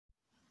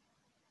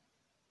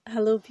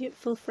Hello,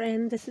 beautiful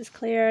friend. This is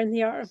Claire in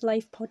the Art of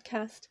Life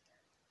podcast.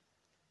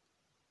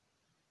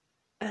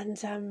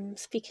 And I'm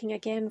speaking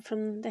again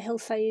from the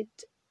hillside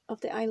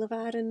of the Isle of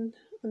Arran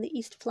on the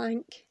east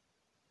flank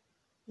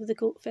of the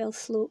Goatfell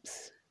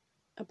slopes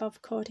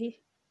above Cawdey.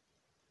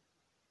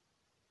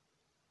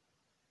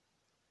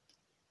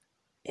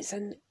 It's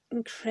an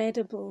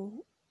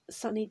incredible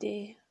sunny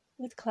day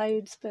with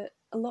clouds, but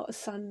a lot of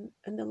sun,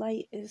 and the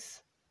light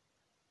is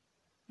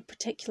a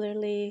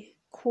particularly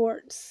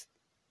quartz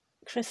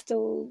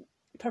crystal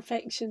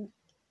perfection.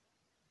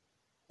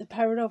 The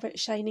power of it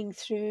shining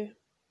through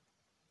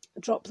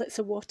droplets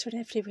of water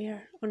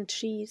everywhere, on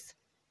trees,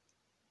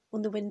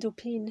 on the window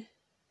pane.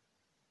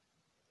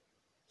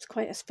 It's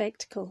quite a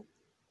spectacle.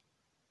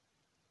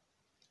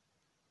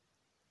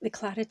 The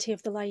clarity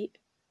of the light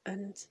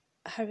and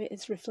how it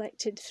is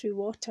reflected through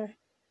water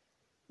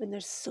when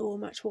there's so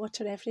much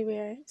water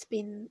everywhere. It's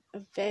been a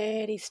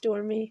very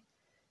stormy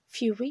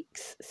few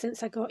weeks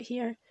since I got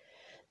here.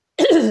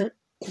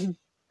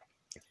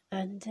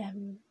 And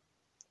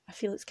I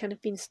feel it's kind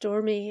of been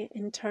stormy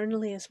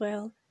internally as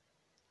well.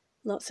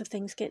 Lots of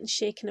things getting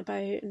shaken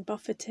about and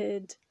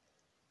buffeted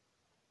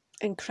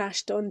and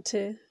crashed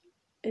onto,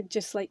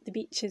 just like the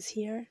beaches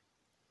here,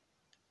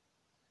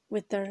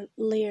 with their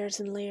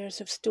layers and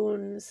layers of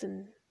stones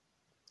and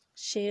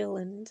shale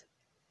and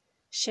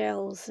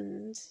shells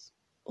and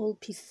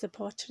old pieces of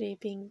pottery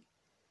being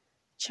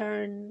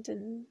churned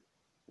and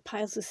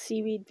piles of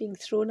seaweed being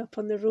thrown up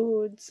on the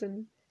roads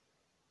and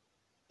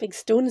big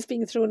stones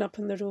being thrown up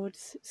on the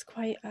roads. It's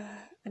quite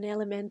an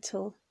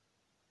elemental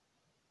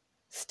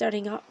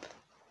stirring up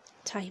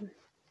time.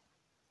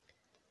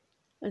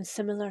 And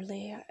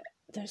similarly,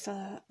 there's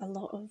a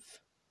lot of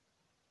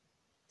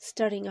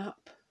stirring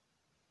up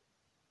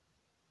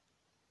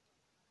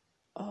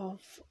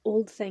of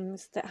old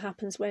things that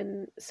happens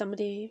when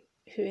somebody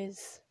who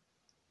is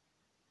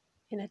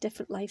in a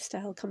different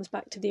lifestyle comes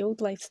back to the old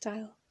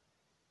lifestyle,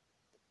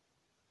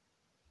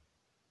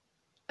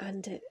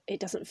 and it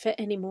doesn't fit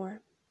anymore.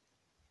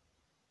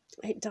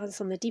 It does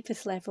on the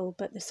deepest level,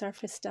 but the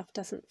surface stuff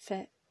doesn't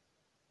fit.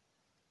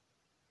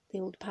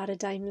 The old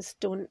paradigms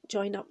don't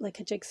join up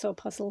like a jigsaw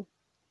puzzle,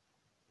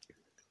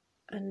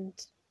 and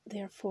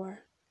therefore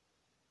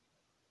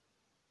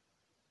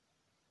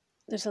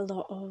there's a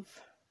lot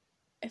of,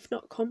 if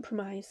not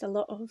compromise, a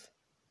lot of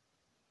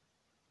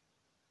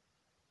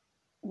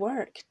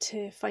work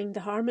to find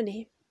the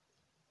harmony.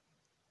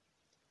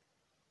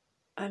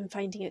 I'm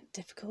finding it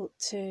difficult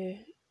to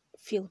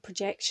feel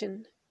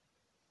projection,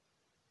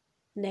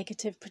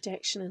 negative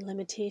projection and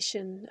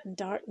limitation and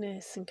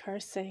darkness and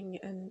cursing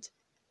and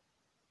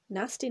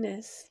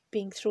nastiness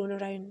being thrown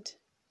around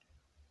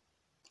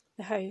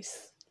the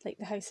house, like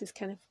the house is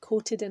kind of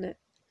coated in it,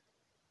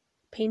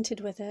 painted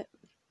with it,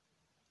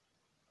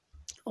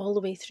 all the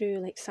way through,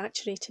 like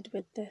saturated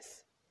with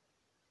this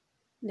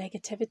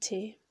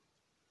negativity.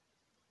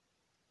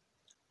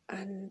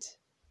 And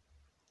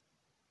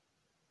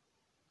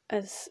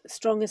as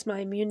strong as my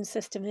immune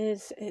system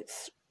is,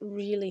 it's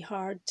really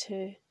hard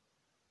to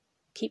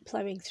keep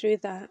ploughing through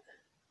that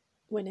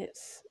when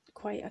it's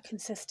quite a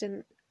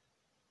consistent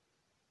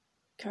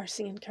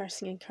cursing and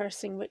cursing and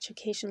cursing, which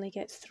occasionally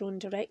gets thrown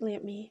directly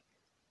at me.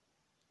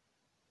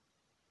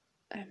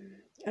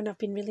 And I've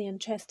been really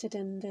interested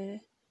in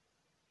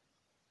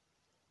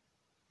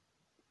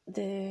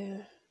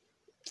the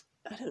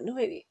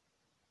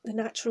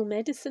natural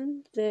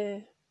medicine,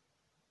 the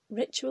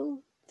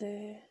ritual,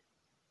 the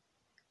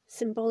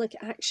symbolic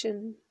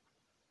action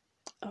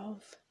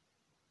of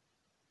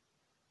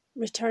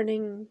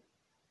returning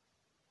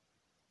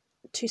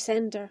to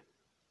sender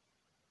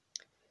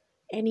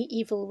any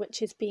evil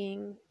which is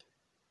being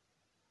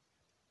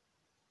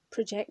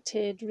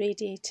projected,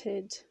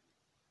 radiated,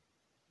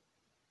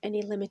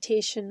 any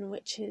limitation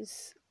which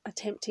is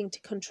attempting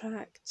to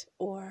contract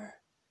or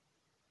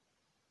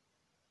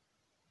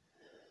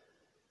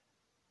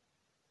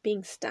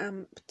being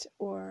stamped,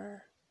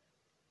 or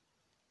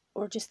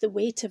just the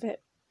weight of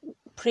it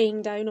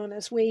preying down on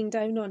us, weighing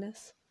down on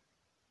us.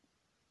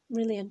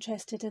 Really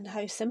interested in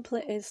how simple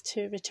it is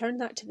to return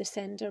that to the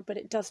sender, but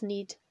it does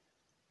need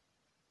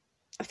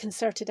a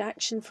concerted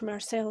action from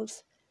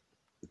ourselves.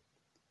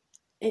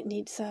 It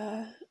needs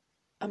a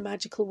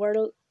magical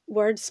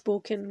word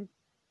spoken,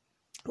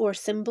 or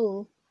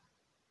symbol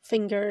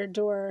fingered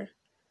or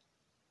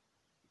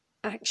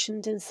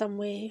actioned in some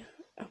way,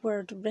 a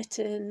word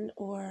written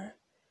or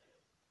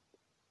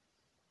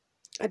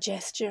a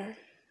gesture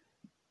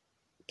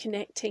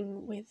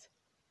connecting with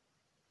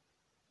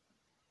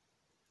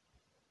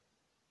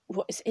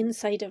what is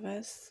inside of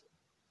us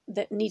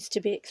that needs to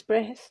be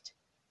expressed,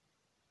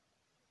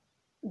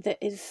 that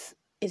is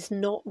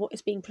not what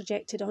is being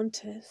projected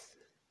onto us.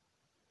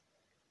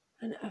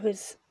 And I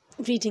was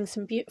reading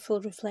some beautiful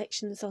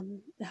reflections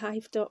on the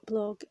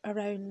Hive.blog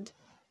around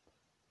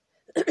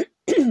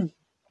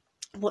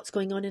what's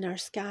going on in our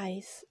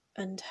skies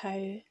and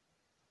how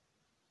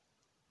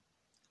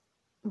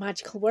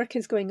magical work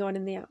is going on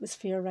in the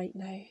atmosphere right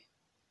now.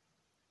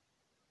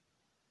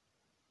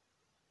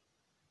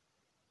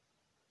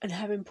 and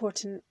how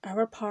important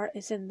our part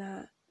is in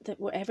that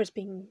whatever's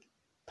being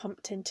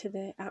pumped into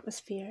the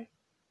atmosphere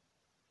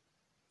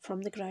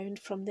from the ground,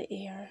 from the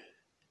air,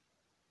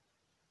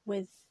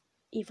 with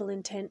evil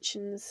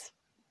intentions,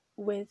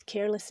 with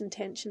careless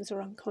intentions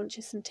or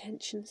unconscious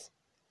intentions,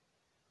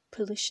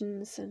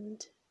 pollutions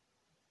and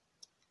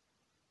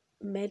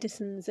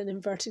medicines in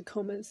inverted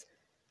commas,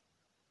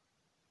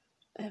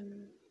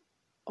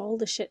 all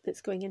the shit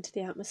that's going into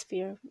the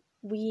atmosphere,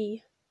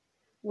 we,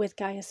 with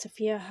Gaia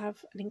Sophia,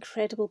 have an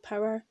incredible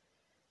power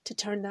to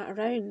turn that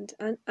around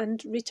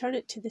and return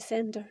it to the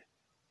sender.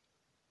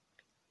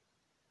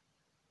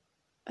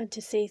 And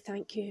to say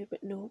thank you,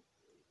 but no,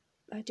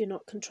 I do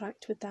not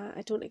contract with that.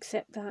 I don't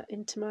accept that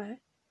into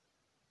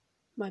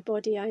my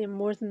body. I am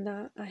more than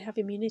that. I have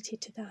immunity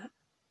to that.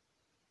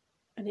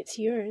 And it's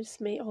yours.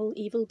 May all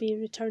evil be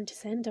returned to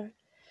sender.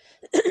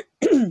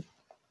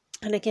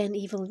 And again,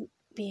 evil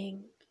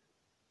being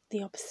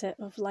the opposite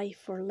of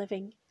life or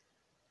living.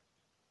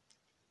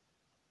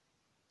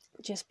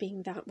 Just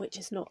being that which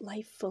is not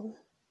lifeful.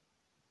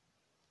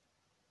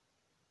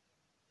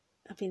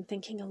 I've been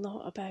thinking a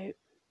lot about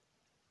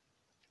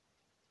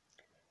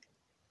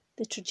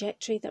the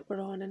trajectory that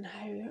we're on and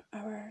how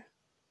our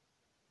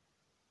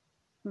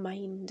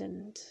mind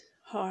and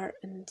heart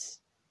and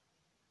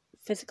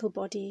physical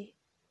body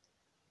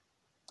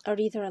are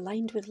either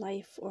aligned with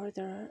life or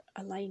they're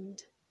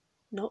aligned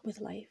not with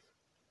life.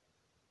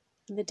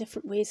 And the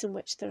different ways in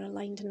which they're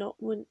aligned not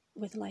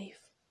with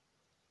life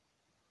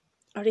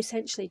are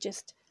essentially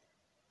just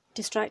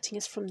distracting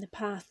us from the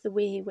path, the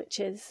way, which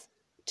is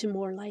to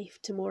more life,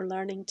 to more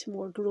learning, to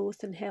more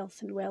growth and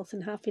health and wealth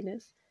and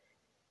happiness.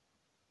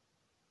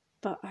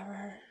 But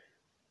our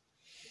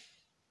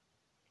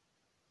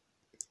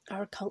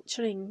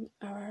culturing,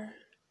 our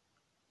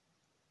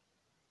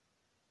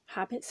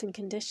habits and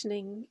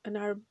conditioning, and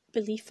our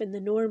belief in the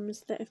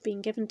norms that have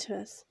been given to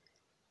us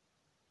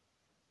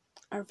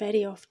are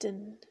very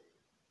often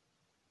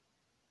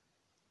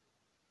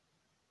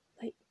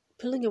like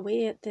pulling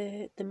away at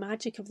the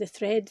magic of the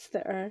threads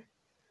that are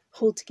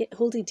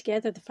holding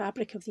together the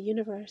fabric of the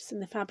universe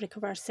and the fabric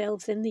of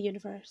ourselves in the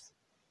universe,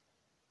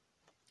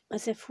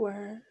 as if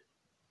we're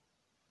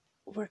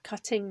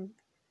cutting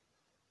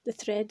the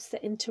threads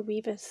that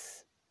interweave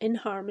us in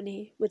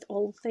harmony with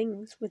all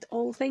things, with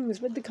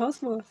the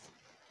cosmos.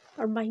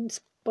 Our mind,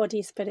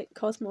 body, spirit,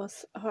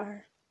 cosmos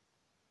are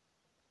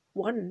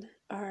one,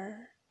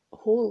 are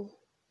whole,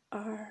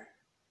 are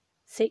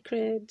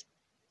sacred,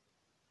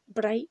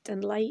 bright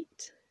and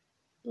light,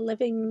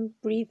 living,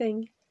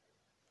 breathing,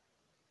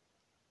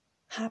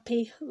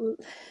 happy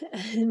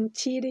and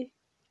cheery.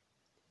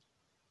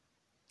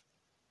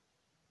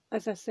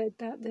 As I said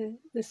that,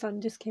 the sun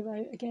just came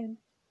out again,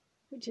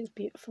 which is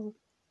beautiful.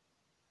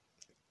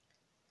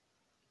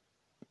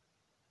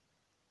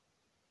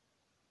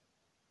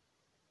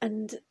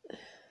 And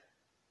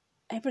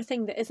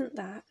everything that isn't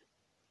that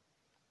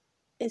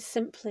is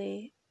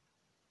simply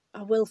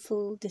a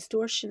willful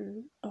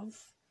distortion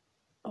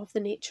of the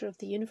nature of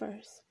the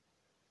universe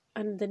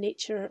and the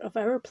nature of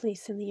our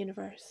place in the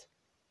universe.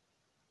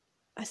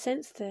 I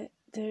sense that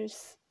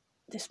there's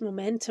this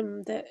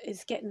momentum that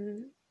is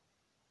getting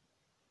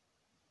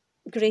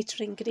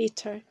greater and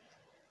greater,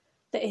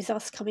 that is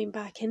us coming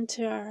back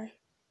into our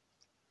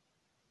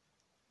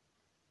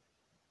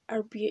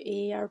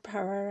beauty, our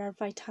power, our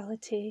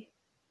vitality,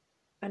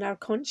 and our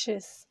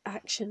conscious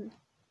action.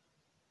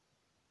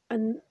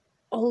 And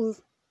all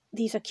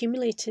these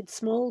accumulated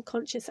small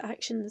conscious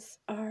actions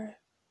are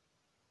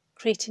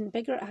creating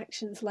bigger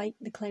actions, like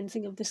the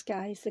cleansing of the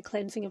skies, the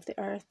cleansing of the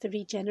earth, the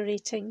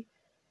regenerating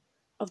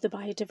of the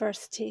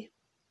biodiversity,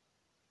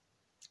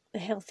 the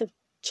health of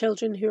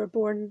children who are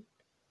born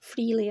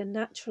freely and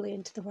naturally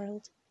into the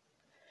world.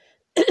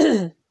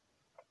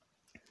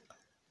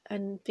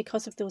 And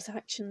because of those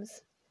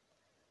actions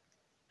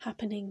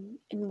happening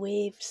in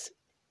waves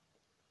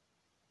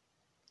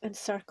and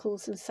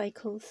circles and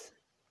cycles,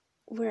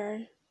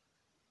 we're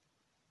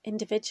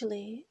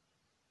individually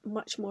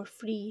much more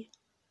free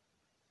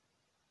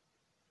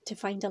to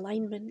find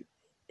alignment.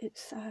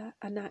 It's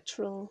a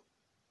natural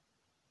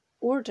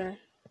order,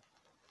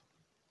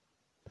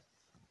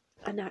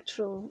 a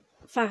natural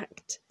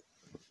fact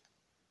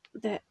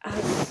that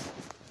as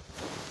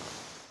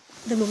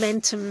the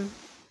momentum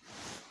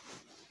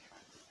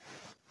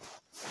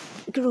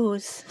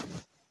grows,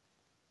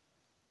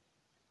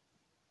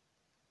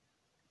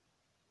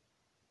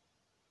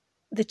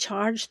 the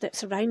charge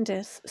that's around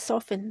us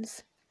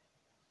softens,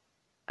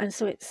 and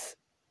so it's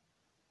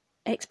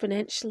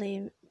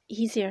exponentially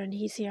easier and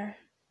easier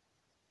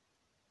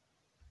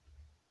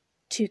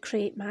to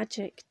create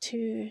magic,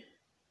 to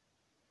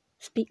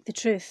speak the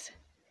truth,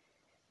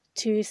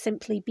 to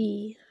simply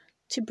be,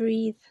 to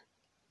breathe,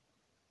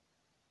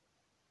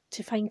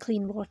 to find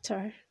clean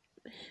water,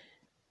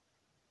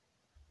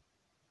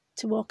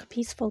 to walk a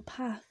peaceful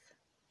path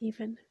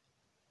even.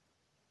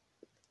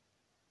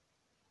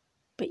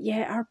 But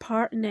yeah, our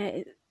part in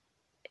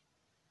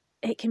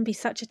it can be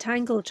such a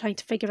tangle trying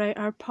to figure out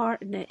our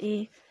part in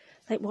it,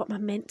 like what am I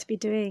meant to be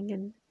doing,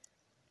 and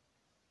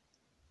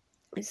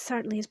it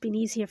certainly has been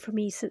easier for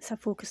me since I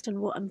focused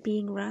on what I'm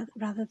being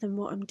rather than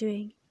what I'm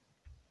doing.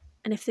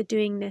 And if the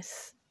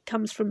doingness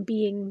comes from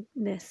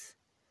beingness,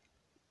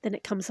 then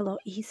it comes a lot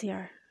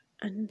easier.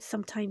 And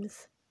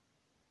sometimes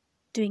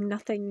doing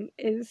nothing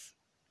is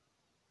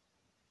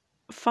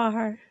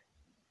far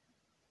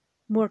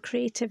more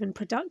creative and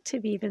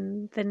productive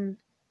even than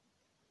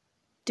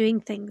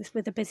doing things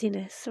with a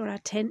busyness or a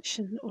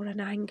tension or an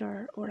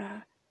anger or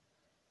a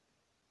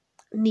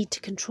need to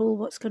control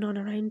what's going on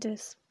around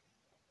us.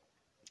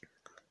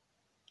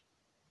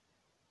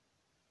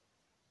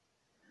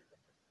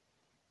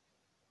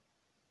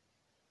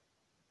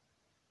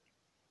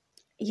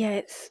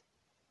 Yeah,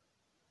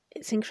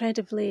 it's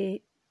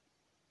incredibly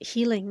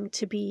healing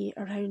to be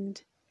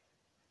around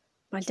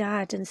my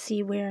dad and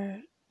see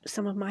where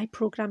some of my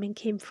programming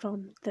came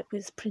from that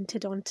was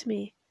printed onto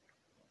me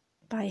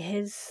by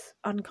his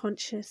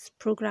unconscious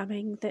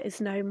programming that is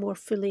now more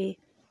fully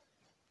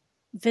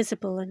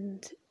visible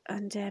and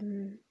on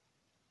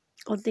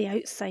the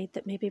outside,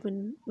 that maybe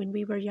when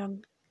we were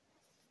young,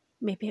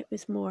 maybe it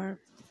was more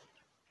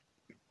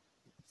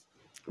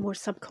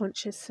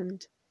subconscious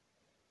and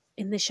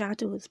in the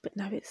shadows, but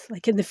now it's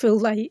like in the full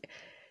light.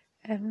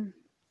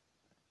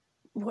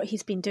 What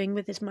he's been doing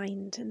with his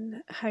mind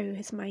and how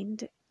his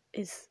mind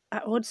is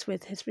at odds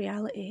with his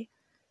reality,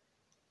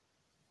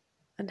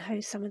 and how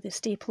some of the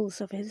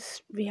staples of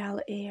his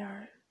reality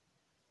are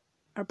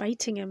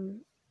biting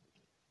him,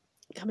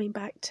 coming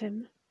back to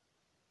him.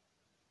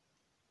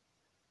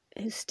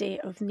 His state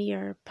of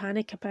near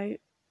panic about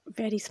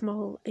very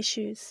small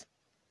issues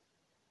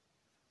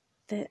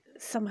that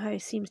somehow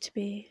seems to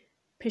be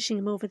pushing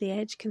him over the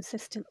edge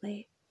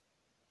consistently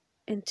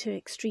into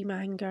extreme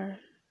anger,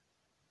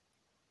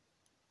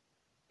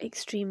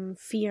 extreme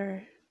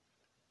fear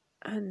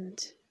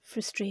and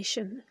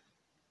frustration,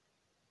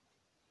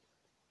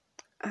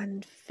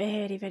 and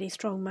very, very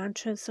strong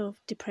mantras of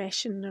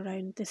depression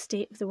around the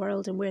state of the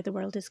world and where the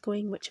world is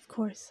going, which of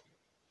course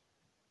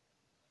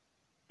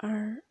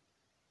are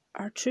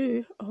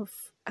true of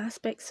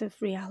aspects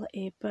of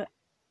reality, but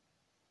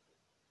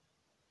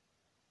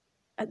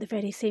at the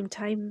very same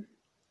time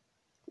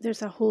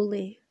there's a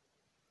wholly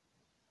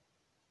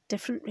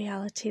different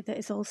reality that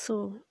is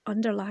also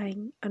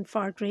underlying and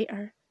far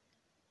greater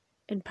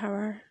in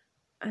power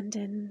and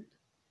in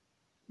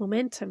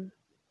momentum.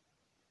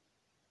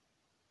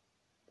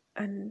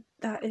 And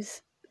that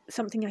is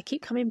something I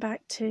keep coming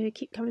back to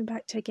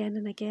again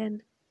and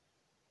again.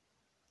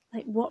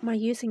 Like, what am I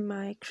using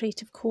my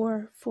creative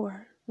core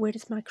for? Where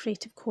is my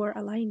creative core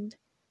aligned?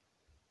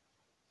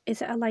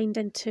 Is it aligned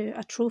into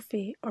a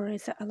trophy, or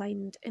is it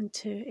aligned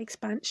into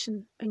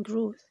expansion and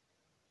growth?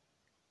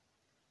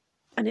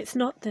 And it's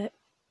not that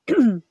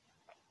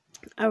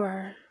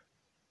I've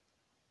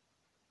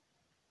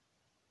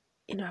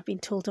been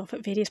told off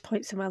at various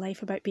points in my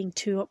life about being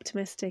too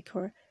optimistic,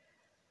 or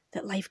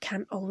that life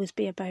can't always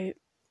be about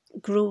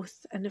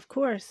growth. And of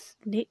course,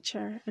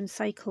 nature and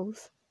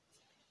cycles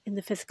in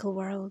the physical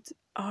world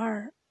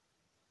are,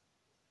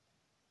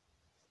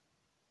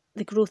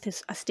 the growth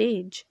is a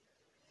stage,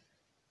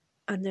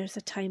 and there's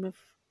a time of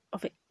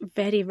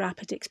very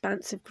rapid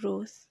expansive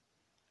growth,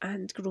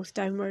 and growth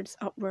downwards,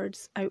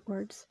 upwards,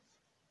 outwards,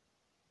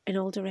 in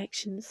all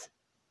directions.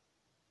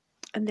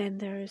 And then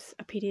there's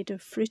a period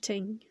of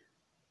fruiting,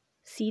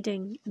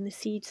 seeding, and the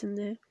seeds and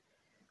the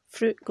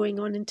fruit going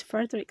on into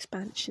further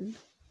expansion.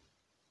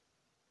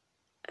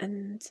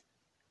 And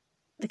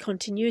the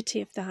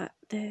continuity of that,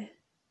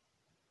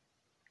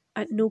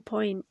 at no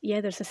point,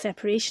 there's a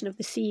separation of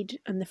the seed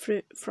and the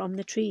fruit from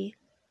the tree,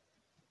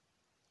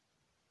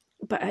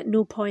 but at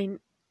no point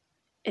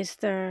is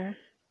there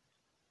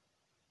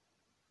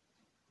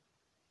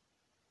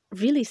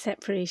really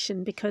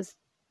separation, because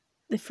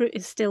the fruit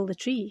is still the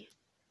tree.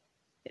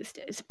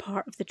 It's a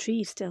part of the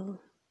tree still.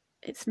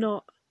 It's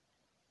not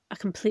a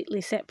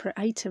completely separate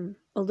item,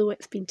 although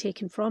it's been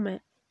taken from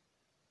it.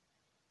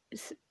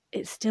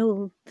 It's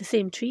still the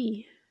same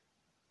tree,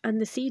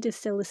 and the seed is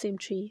still the same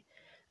tree,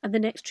 and the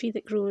next tree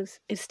that grows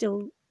is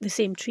still the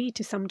same tree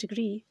to some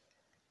degree.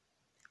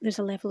 There's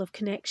a level of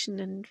connection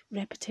and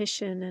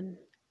repetition and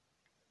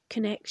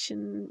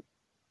connection,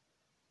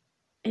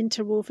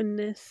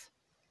 interwovenness,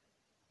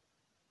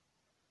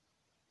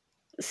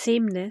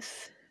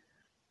 sameness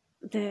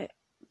that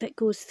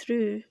goes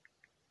through,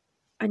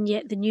 and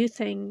yet the new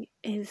thing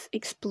is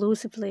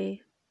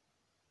explosively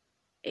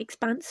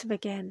expansive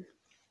again.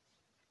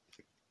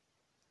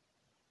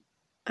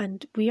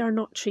 And we are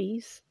not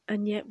trees,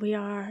 and yet we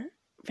are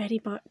very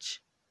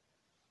much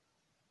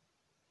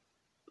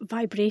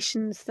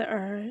vibrations that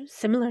are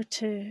similar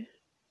to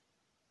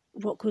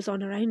what goes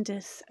on around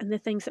us, and the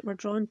things that we're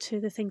drawn to,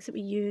 the things that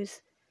we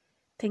use,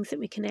 things that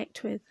we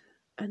connect with,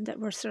 and that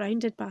we're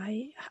surrounded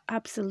by,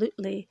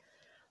 absolutely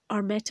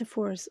are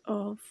metaphors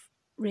of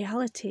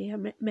reality,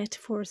 are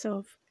metaphors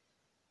of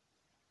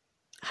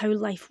how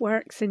life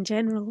works in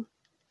general.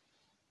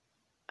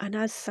 And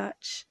as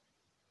such,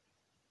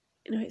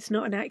 it's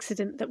not an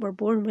accident that we're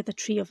born with a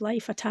tree of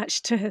life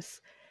attached to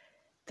us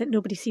that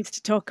nobody seems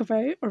to talk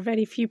about, or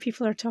very few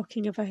people are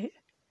talking about.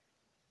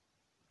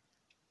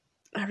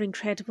 our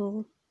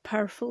incredible,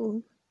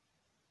 powerful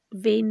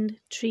vein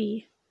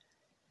tree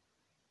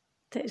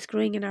that is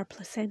growing in our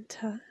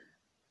placenta,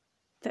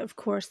 that of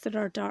course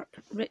there are dark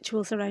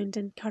rituals around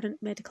in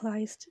current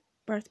medicalised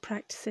birth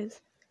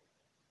practices.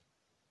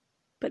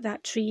 But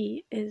that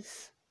tree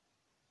is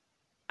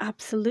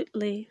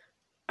absolutely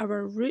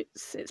our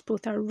roots. It's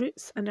both our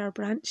roots and our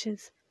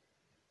branches.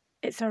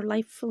 It's our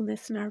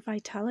lifefulness and our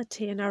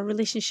vitality, and our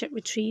relationship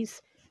with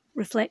trees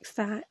reflects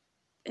that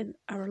in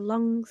our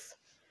lungs,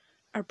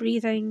 our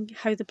breathing,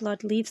 how the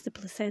blood leaves the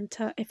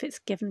placenta if it's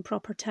given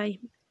proper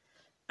time,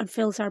 and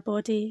fills our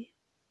body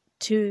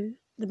to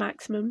the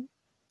maximum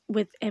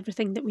with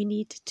everything that we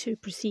need to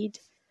proceed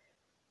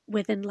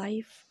within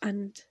life,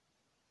 and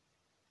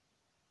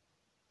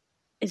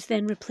is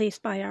then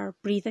replaced by our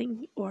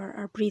breathing, or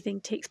our breathing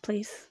takes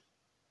place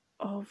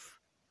of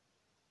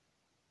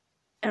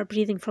our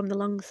breathing from the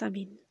lungs,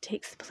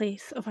 takes the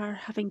place of our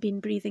having been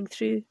breathing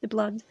through the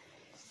blood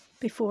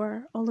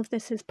before. All of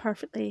this is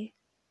perfectly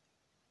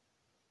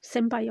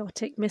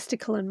symbiotic,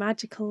 mystical and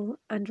magical,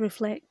 and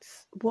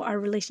reflects what our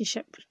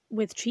relationship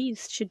with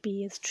trees should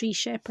be as tree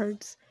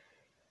shepherds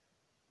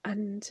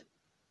and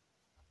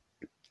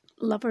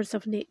lovers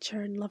of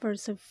nature and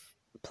lovers of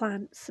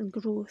plants and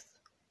growth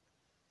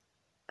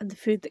and the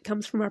food that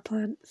comes from our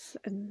plants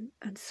and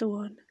so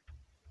on.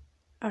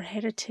 Our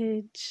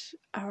heritage,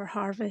 our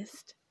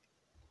harvest,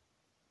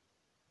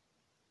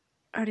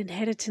 our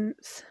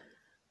inheritance,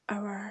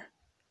 our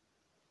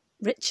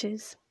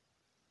riches.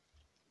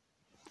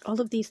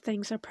 All of these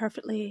things are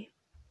perfectly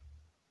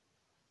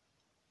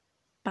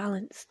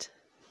balanced,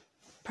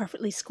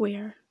 perfectly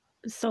square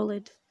and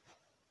solid,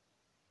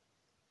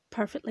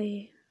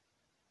 perfectly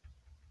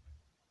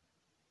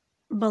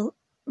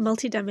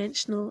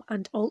multidimensional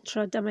and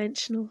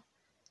ultra-dimensional,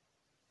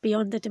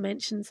 beyond the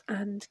dimensions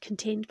and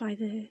contained by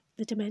the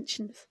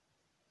dimensions.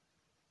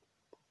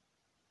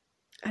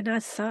 And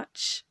as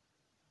such,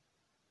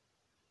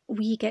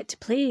 we get to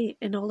play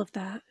in all of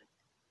that.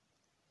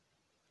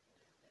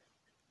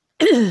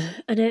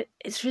 And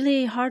it's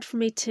really hard for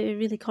me to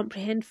really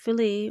comprehend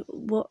fully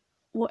what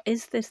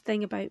is this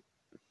thing about,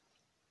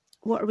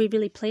 what are we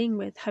really playing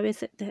with? How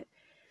is it that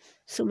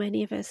so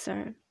many of us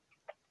are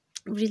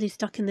really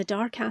stuck in the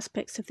dark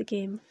aspects of the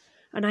game?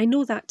 And I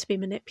know that to be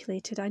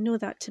manipulated. I know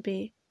that to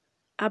be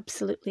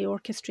absolutely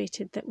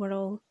orchestrated, that we're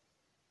all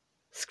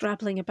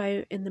scrabbling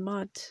about in the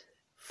mud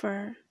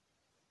for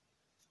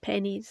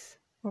pennies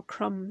or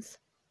crumbs,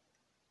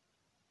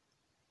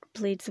 or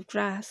blades of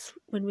grass,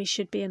 when we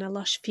should be in a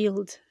lush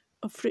field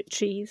of fruit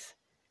trees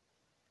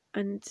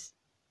and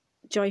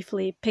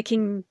joyfully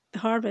picking the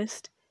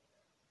harvest.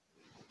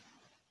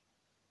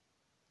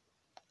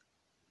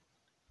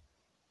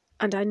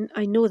 And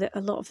I know that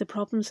a lot of the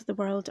problems of the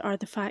world are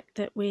the fact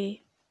that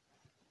we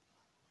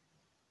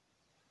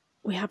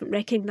haven't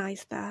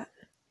recognised that.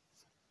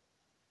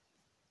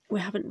 We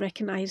haven't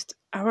recognised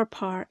our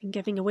part in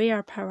giving away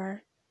our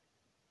power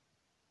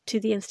to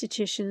the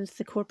institutions,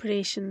 the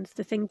corporations,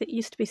 the thing that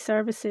used to be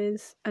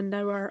services and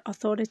now are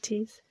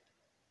authorities,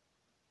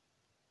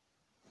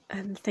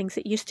 and things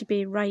that used to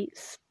be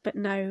rights but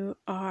now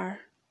are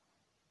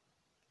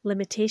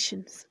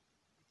limitations.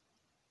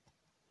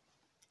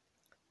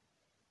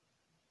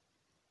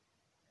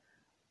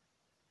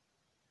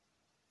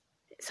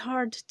 It's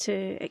hard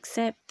to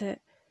accept that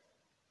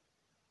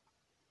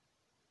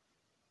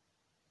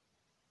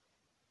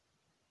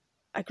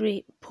a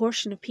great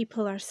portion of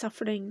people are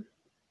suffering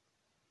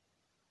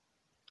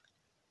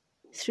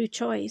through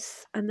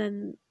choice, and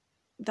then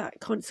that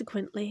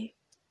consequently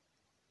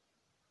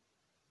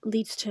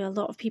leads to a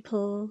lot of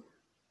people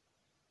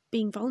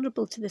being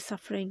vulnerable to the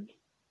suffering,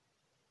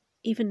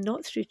 even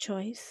not through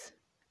choice.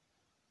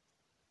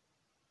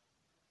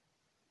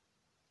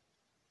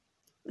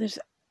 There's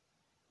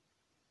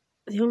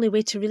the only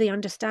way to really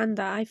understand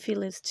that, I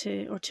feel, is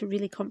to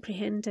really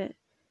comprehend it,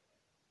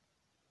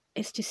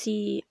 is to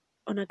see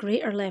on a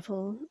greater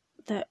level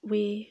that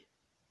we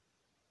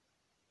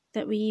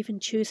even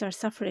choose our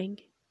suffering.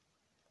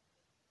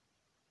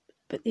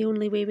 But the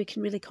only way we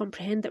can really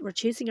comprehend that we're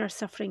choosing our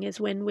suffering is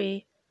when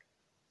we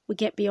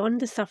get beyond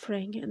the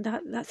suffering, and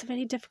that's a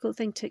very difficult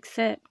thing to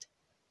accept.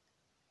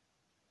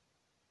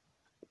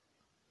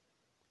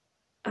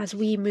 As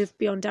we move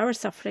beyond our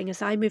suffering,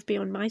 as I move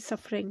beyond my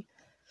suffering,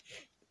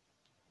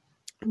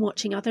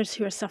 watching others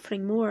who are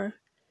suffering more,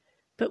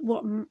 but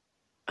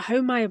how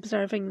am I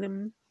observing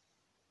them?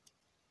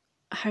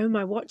 How am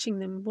I watching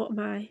them?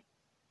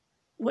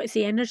 What is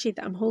the energy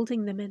that I'm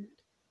holding them in?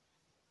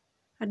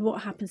 And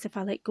what happens if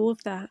I let go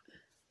of that?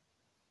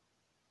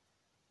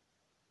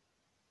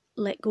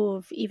 Let go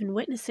of even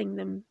witnessing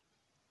them.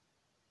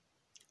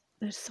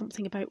 There's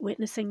something about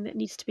witnessing that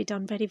needs to be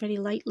done very, very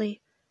lightly,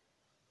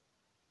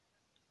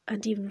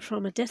 and even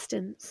from a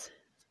distance,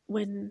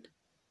 when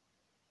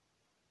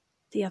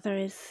the other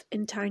is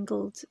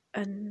entangled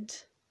and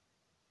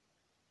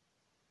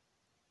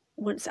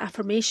wants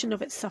affirmation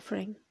of its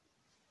suffering.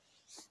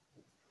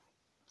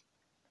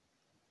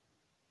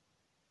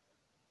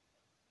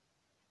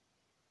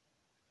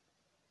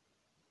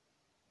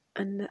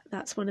 And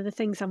that's one of the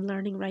things I'm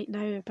learning right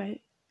now about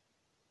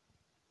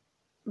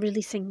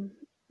releasing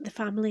the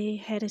family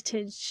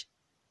heritage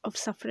of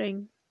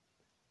suffering,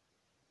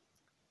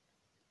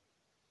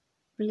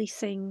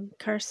 releasing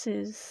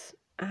curses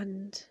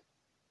and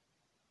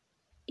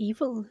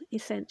evil,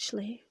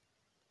 essentially,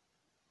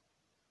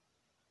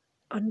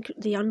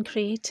 the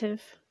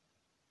uncreative,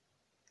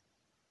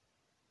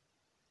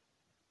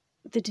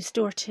 the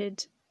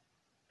distorted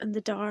and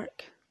the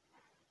dark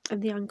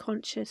and the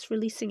unconscious,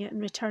 releasing it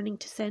and returning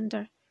to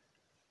sender.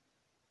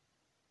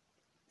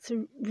 It's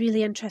a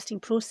really interesting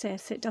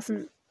process.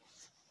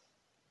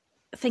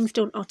 Things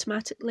don't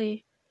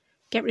automatically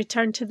get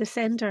returned to the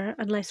sender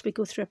unless we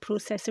go through a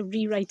process of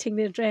rewriting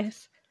the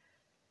address,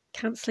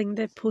 cancelling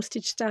the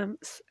postage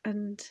stamps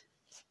and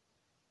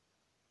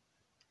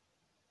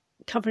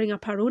covering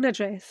up our own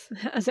address,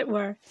 as it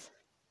were.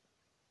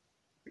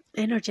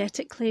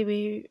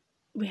 Energetically,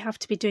 we have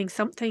to be doing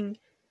something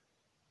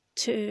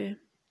to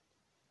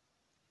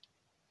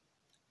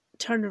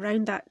turn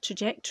around that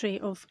trajectory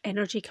of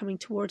energy coming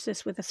towards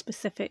us with a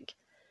specific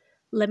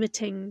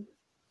limiting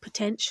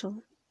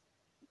potential,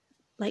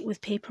 like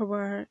with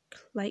paperwork,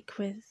 like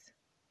with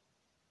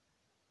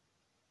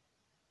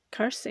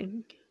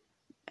cursing.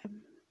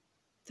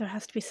 There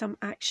has to be some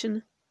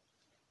action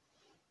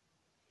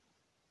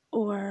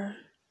or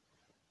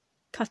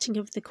cutting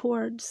of the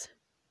cords,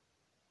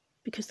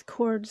 because the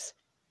cords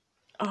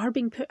are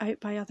being put out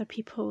by other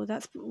people.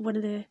 That's one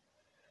of the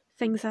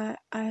things that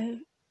I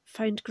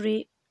found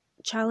great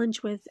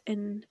challenge with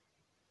in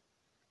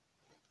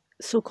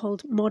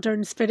so-called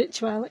modern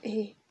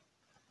spirituality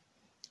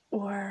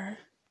or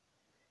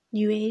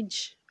New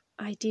Age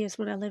ideas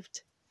when I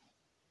lived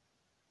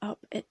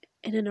up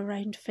in and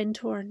around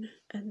Findhorn,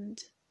 and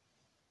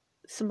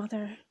some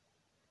other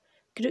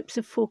groups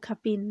of folk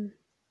I've been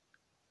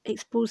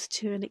exposed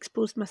to and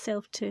exposed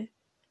myself to,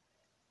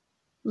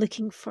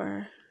 looking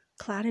for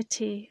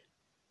clarity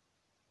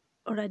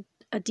or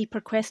a deeper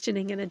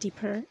questioning and a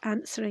deeper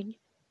answering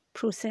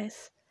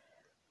process.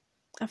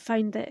 I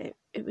found that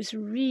it was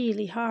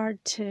really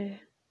hard to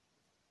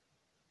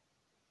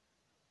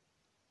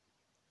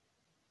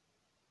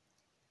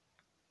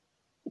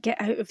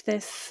get out of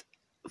this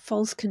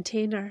false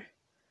container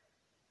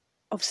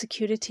of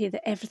security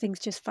that everything's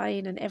just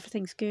fine and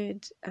everything's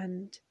good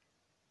and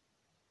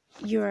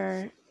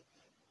you're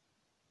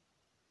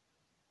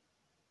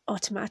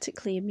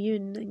automatically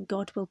immune and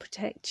God will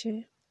protect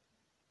you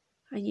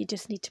and you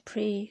just need to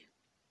pray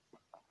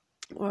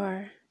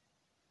or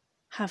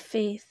have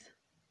faith.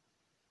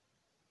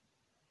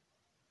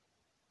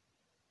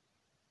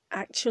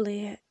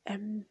 Actually,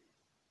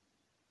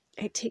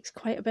 it takes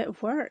quite a bit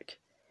of work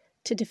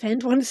to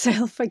defend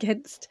oneself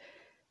against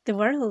the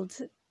world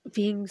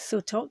being so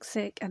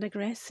toxic and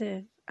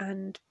aggressive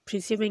and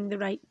presuming the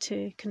right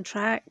to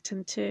contract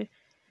and to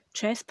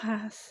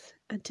trespass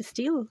and to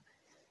steal.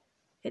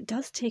 It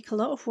does take a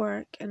lot of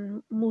work,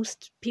 and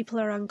most people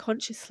are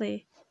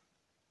unconsciously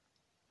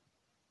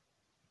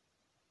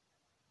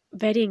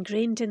very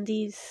ingrained in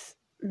these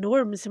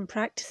norms and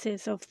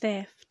practices of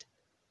theft,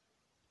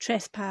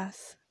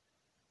 trespass,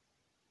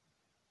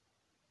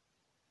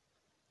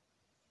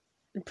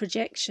 and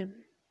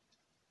projection,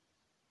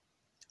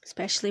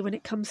 especially when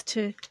it comes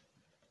to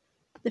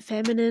the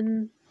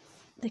feminine,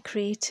 the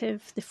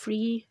creative, the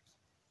free,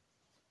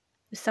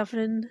 the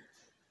sovereign.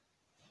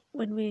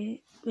 When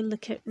we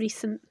look at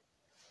recent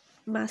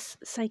mass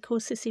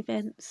psychosis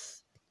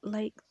events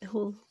like the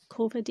whole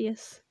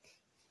COVID-ius,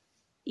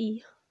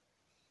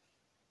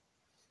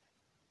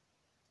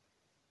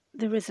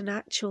 there was an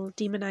actual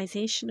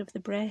demonization of the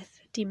breath,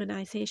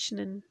 demonization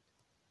and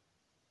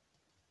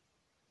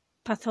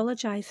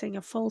pathologizing,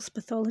 a false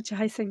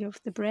pathologizing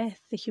of the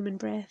breath, the human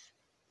breath,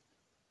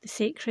 the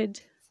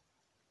sacred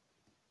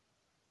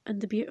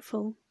and the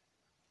beautiful.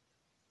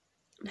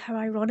 And how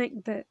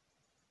ironic that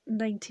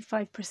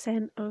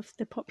 95% of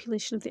the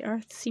population of the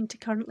earth seem to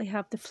currently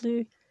have the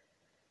flu,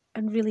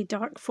 and really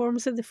dark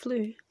forms of the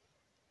flu,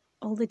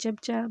 all the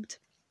jib-jabbed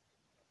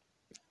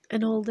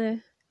and all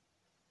the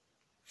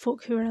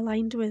folk who are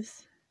aligned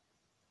with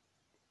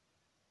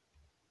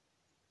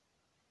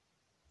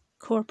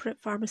corporate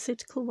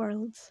pharmaceutical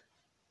worlds,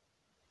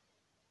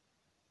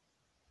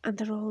 and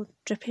they're all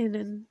dripping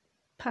and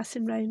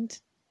passing round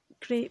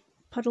great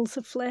puddles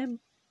of phlegm.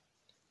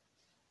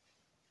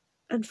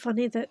 And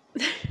funny that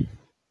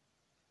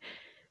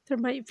there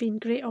might have been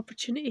great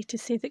opportunity to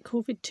say that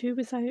COVID-2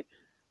 was out,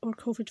 or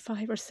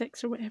COVID-5 or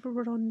 6 or whatever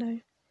we're on now.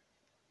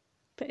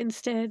 But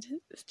instead,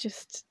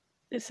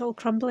 it's all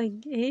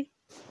crumbling, eh?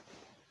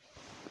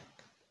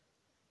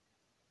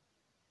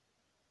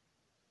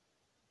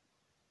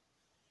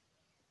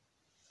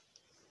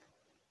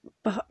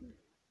 But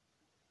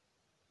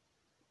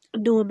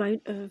no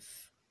amount of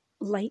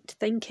light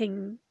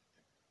thinking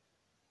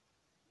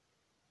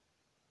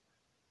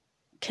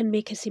can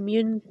make us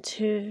immune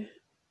to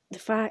the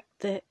fact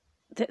that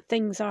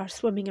things are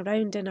swimming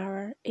around in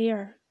our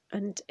air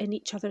and in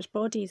each other's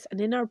bodies and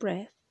in our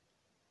breath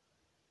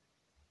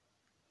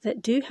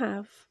that do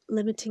have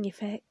limiting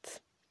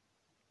effects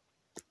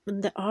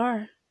and that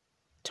are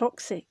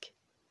toxic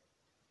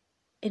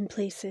in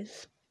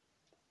places,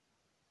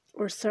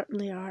 or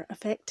certainly are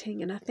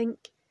affecting. And I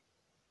think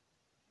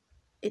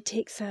it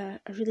takes a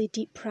really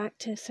deep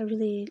practice, a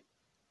really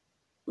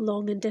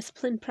long and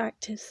disciplined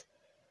practice,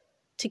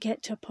 to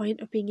get to a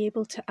point of being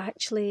able to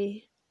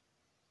actually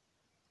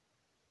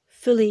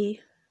fully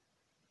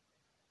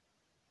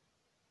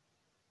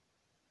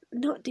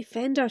not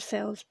defend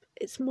ourselves.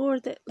 It's more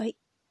that, like,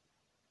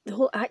 the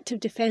whole act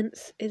of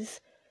defense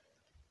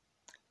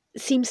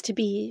seems to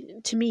be,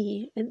 to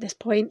me at this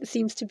point,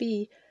 seems to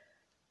be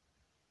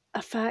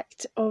a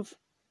fact of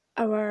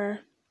our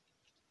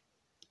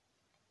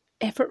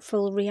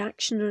effortful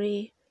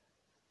reactionary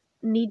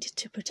need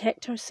to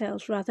protect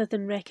ourselves, rather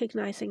than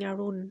recognizing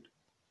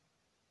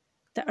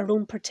that our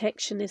own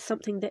protection is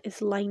something that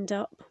is lined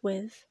up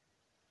with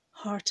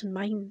heart and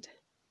mind.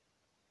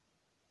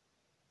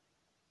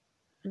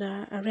 And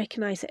I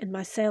recognize it in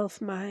myself,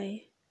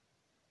 my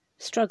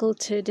struggle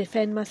to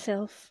defend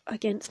myself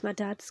against my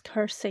dad's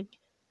cursing,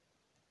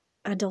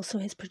 and also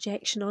his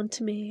projection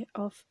onto me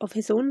of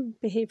his own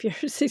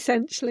behaviours,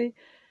 essentially.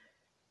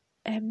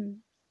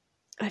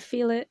 I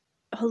feel it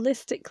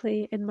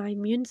holistically in my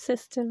immune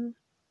system,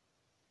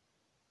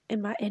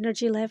 in my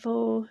energy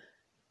level,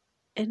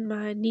 in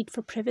my need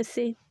for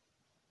privacy,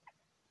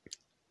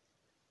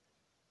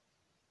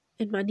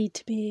 in my need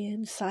to be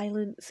in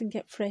silence and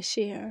get fresh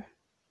air,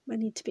 my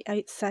need to be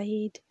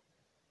outside,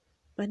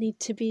 my need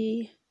to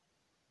be,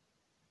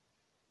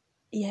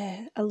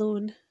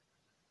 alone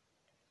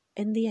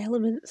in the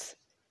elements.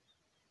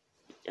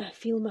 I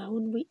feel my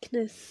own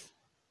weakness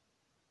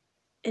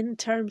in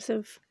terms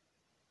of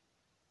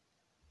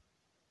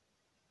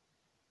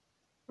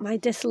my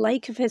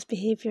dislike of his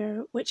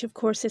behaviour, which of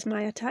course is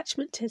my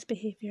attachment to his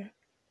behaviour,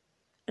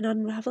 and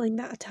unravelling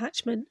that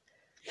attachment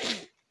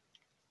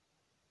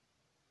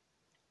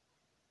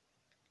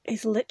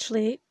is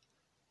literally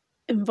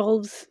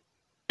involves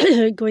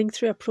going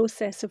through a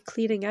process of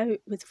clearing out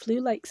with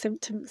flu-like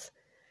symptoms,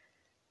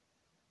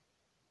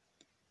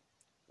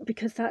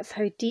 because that's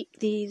how deep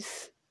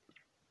these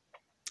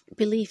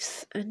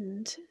beliefs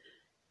and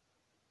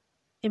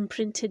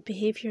imprinted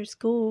behaviours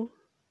go.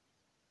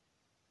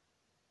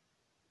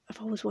 I've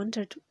always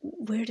wondered,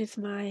 where does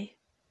my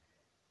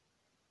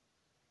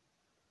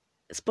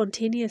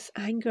spontaneous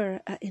anger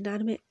at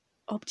inanimate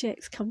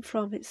objects come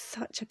from? It's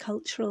such a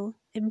cultural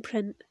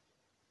imprint,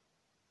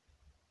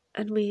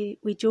 and we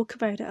joke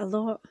about it a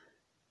lot,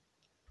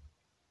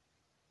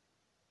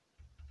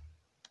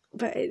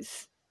 but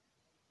it's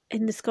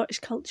in the Scottish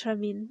culture, I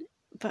mean,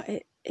 but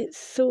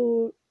it's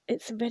a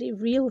very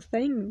real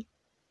thing,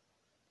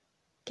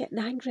 getting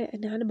angry at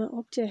inanimate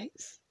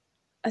objects,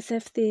 as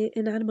if the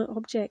inanimate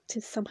object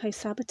is somehow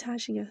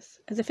sabotaging us,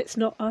 as if it's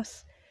not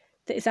us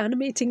that is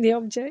animating the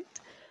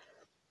object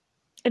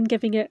and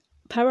giving it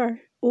power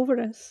over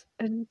us.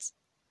 And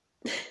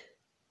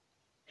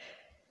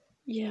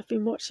I've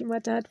been watching my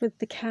dad with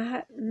the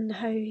cat, and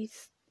how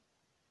he's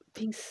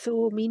being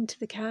so mean to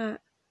the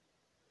cat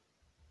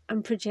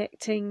and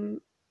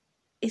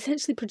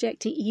essentially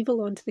projecting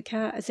evil onto the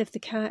cat, as if the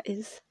cat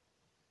is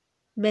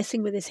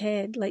messing with his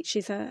head, like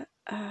she's a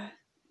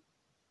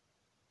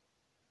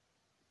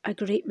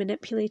great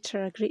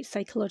manipulator, a great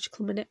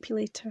psychological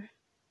manipulator,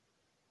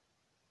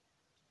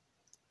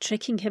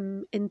 tricking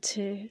him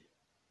into,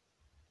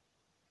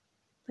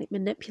 like,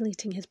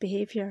 manipulating his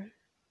behaviour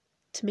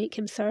to make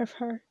him serve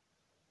her,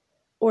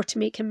 or to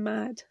make him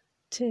mad,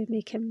 to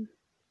make him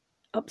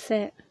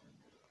upset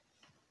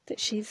that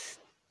she's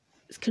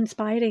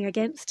conspiring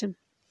against him,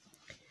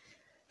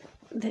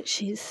 that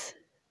she's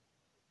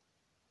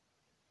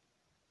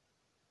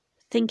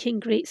thinking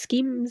great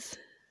schemes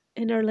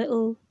in her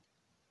little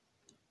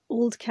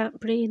old cat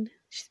brain.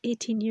 She's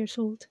 18 years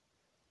old,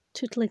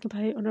 tootling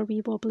about on her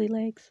wee wobbly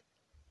legs.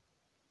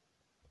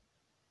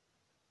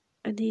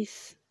 And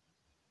he's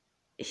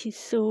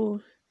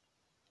so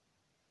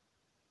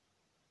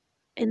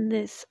in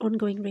this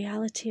ongoing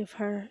reality of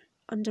her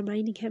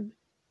undermining him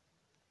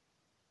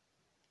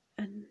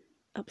and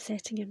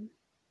upsetting him.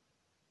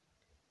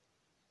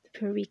 The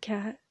poor wee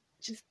cat,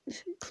 just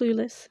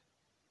clueless,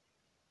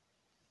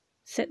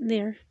 sitting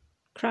there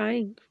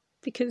crying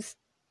because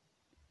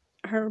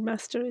her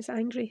master is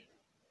angry,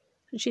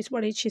 and she's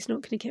worried she's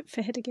not going to get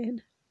fed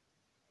again.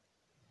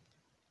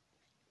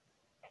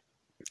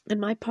 And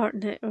my part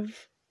in it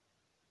of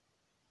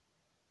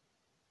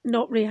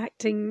not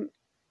reacting,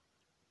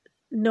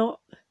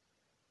 not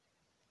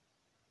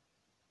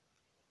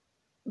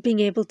being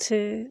able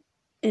to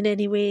in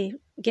any way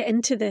get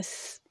into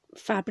this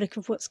fabric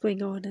of what's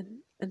going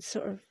on and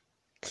sort of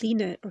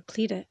clean it or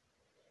clear it.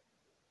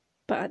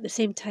 But at the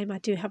same time, I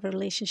do have a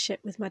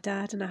relationship with my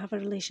dad, and I have a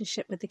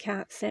relationship with the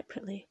cat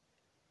separately.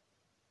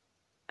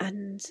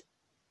 And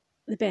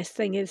the best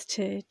thing is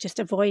to just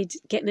avoid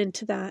getting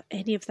into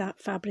any of that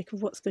fabric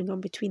of what's going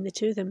on between the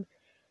two of them,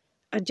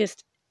 and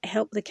just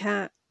help the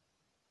cat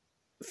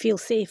feel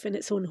safe in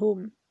its own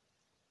home,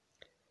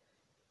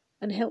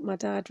 and help my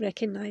dad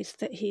recognise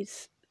that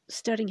he's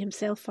stirring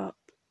himself up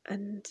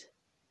and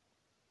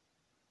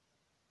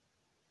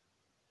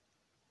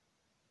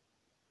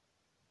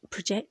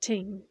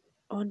projecting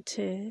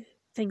onto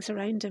things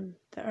around him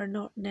that are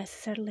not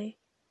necessarily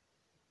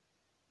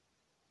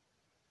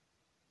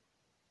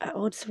at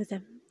odds with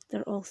him.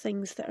 They're all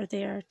things that are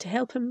there to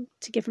help him,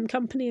 to give him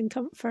company and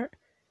comfort,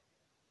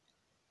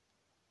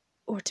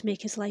 or to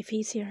make his life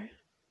easier.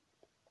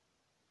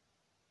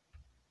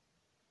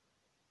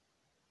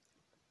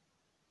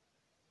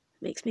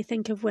 It makes me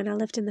think of when I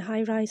lived in the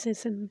high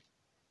rises and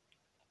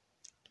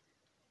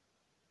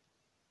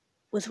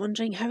was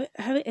wondering how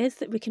it is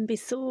that we can be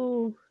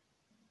so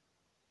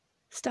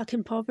stuck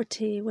in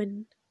poverty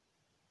and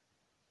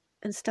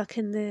stuck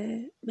in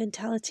the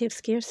mentality of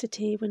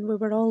scarcity when we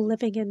were all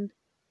living in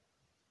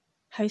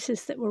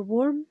houses that were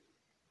warm,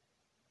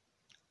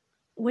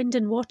 wind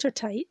and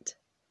watertight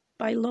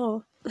by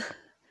law,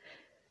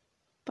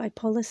 by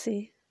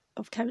policy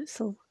of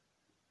council,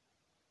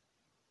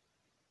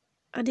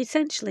 and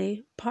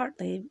essentially,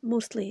 partly,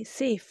 mostly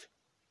safe,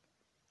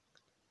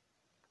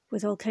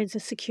 with all kinds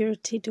of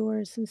security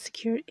doors and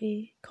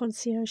security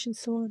concierge and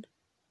so on.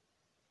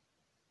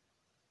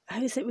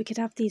 How is it we could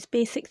have these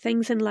basic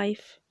things in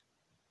life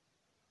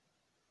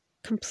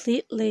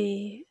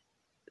completely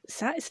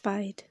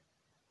satisfied?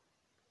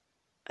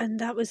 And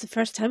that was the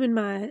first time in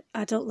my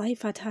adult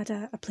life I'd had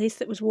a place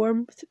that was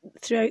warm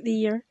throughout the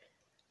year,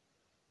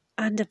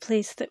 and a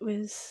place that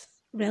was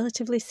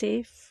relatively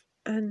safe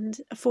and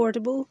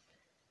affordable,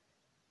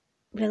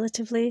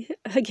 relatively,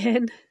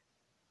 again,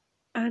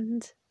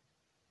 and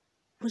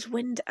was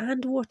wind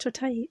and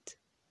watertight.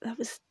 That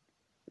was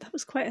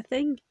quite a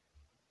thing.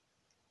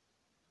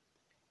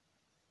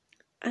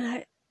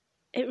 And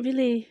it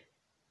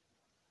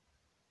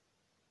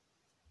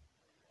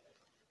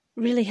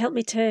really helped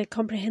me to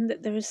comprehend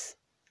that there's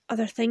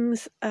other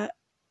things at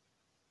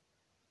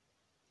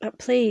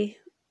play,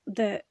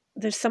 that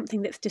there's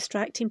something that's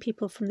distracting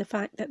people from the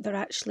fact that they're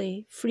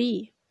actually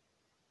free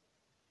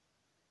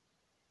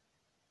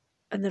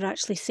and they're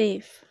actually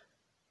safe.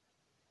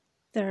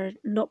 They're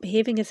not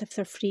behaving as if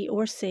they're free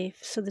or safe,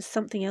 so there's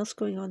something else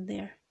going on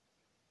there.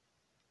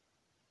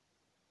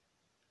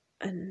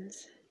 And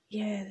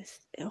yeah,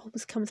 it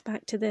always comes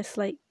back to this,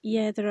 like,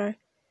 yeah, there are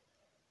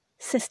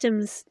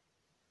systems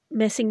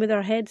messing with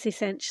our heads,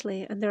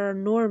 essentially, and there are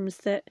norms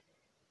that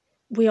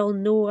we all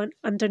know, and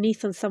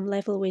underneath on some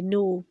level we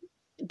know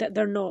that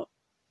they're not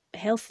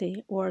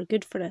healthy or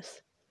good for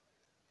us.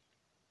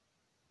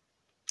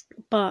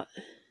 But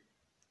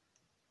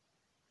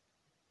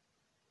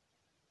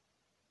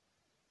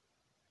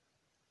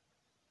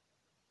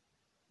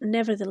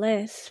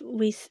nevertheless,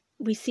 we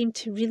seem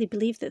to really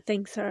believe that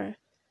things are,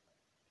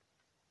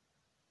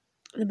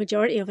 the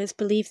majority of us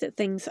believe that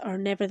things are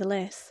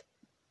nevertheless.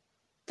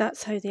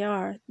 That's how they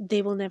are.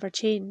 They will never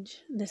change.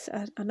 This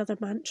another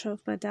mantra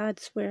of my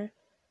dad's, where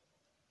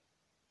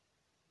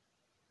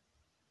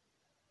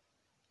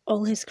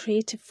all his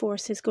creative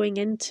force is going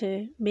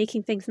into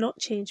making things not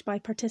change by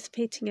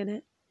participating in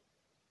it.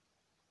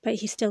 But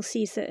he still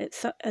sees it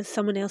as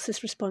someone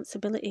else's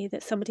responsibility,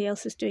 that somebody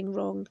else is doing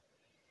wrong,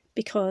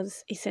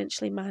 because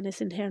essentially man is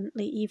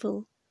inherently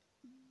evil.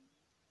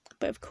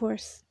 But of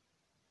course,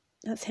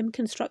 that's him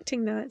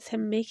constructing that, it's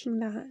him making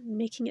that,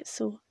 making it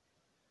so.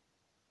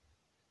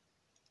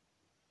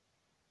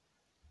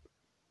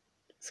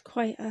 It's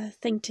quite a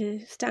thing to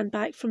stand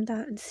back from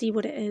that and see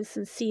what it is,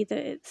 and see that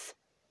it's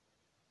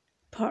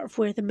part of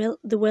where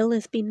the will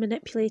is being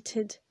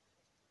manipulated,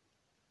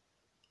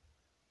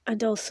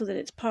 and also that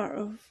it's part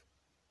of,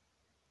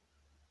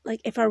 like,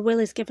 if our will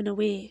is given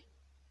away,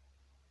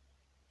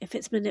 if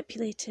it's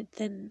manipulated,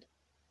 then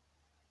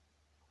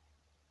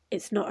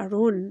it's not our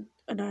own,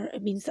 and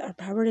it means that our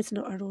power is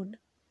not our own.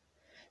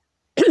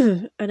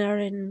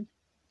 And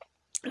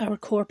our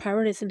core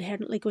power is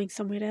inherently going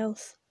somewhere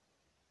else.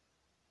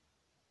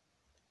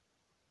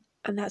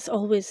 And that's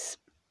always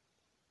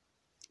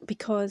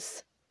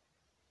because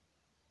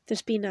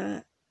there's been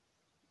a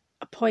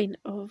point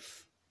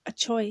of a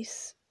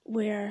choice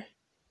where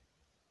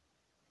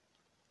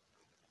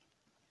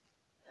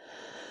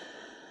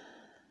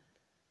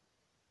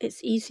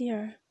it's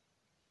easier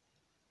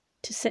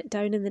to sit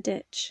down in the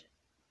ditch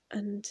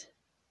and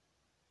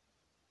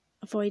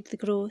avoid the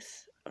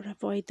growth, or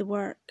avoid the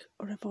work,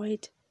 or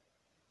avoid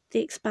the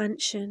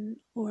expansion,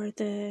 or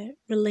the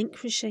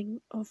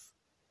relinquishing of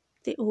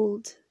the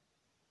old,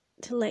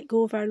 to let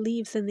go of our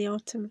leaves in the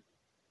autumn.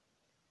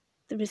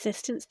 The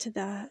resistance to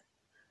that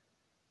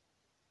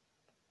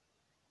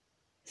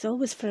is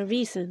always for a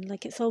reason,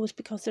 like it's always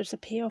because there's a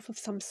payoff of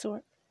some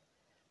sort.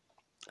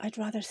 I'd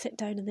rather sit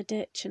down in the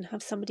ditch and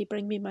have somebody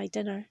bring me my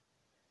dinner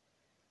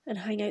and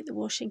hang out the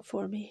washing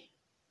for me.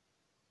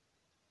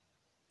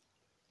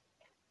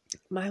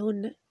 My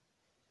own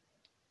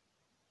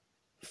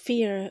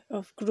fear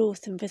of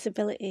growth and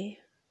visibility,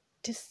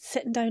 just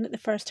sitting down at the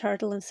first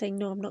hurdle and saying,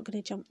 no, I'm not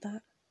going to jump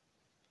that.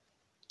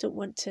 Don't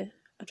want to.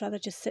 I'd rather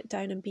just sit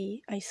down and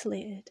be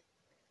isolated.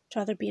 I'd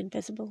rather be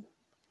invisible.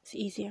 It's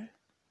easier.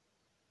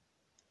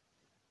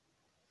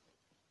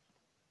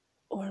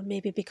 Or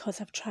maybe because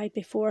I've tried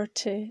before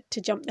to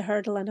jump the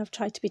hurdle and I've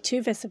tried to be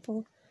too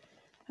visible,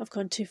 I've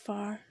gone too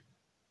far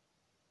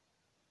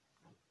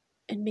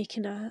in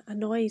making a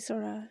noise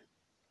or a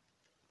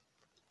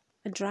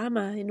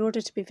drama in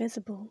order to be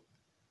visible,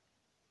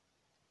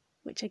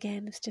 which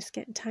again is just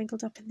getting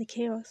tangled up in the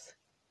chaos.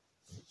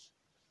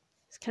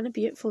 It's kind of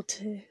beautiful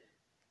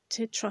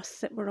to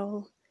trust that we're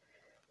all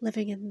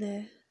living in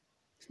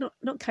it's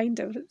not kind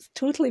of, it's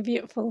totally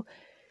beautiful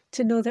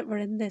to know that we're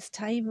in this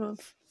time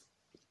of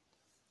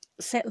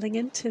settling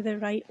into the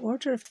right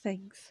order of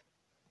things,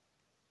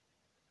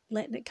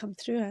 letting it come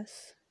through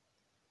us,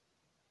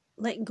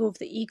 letting go of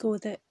the ego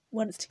that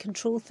wants to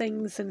control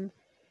things and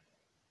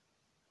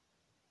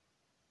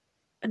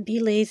be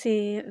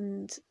lazy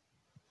and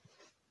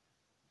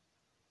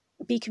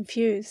be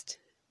confused,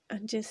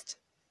 and just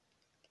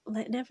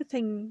letting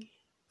everything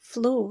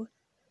flow.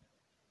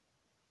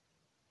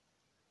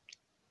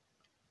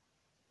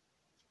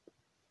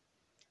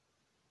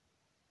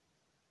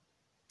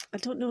 I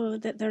don't know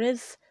that there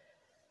is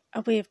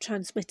a way of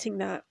transmitting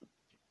that.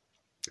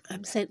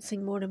 I'm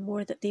sensing more and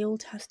more that the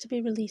old has to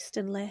be released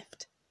and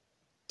left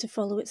to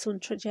follow its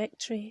own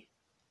trajectory.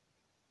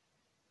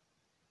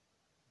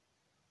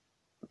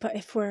 But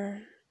if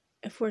we're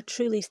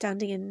truly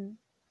standing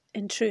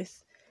in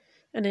truth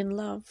and in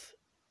love,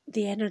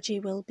 the energy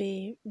will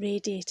be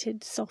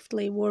radiated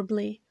softly,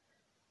 warmly,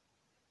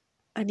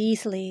 and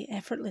easily,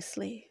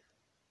 effortlessly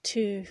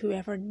to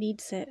whoever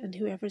needs it and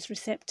whoever's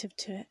receptive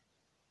to it.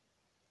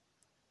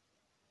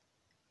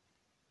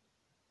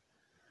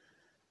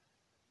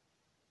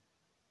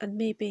 And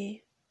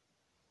maybe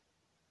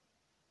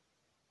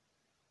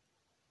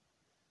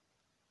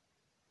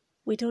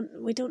we don't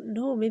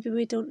know. Maybe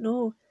we don't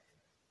know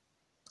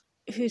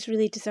who's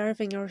really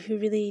deserving or who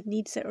really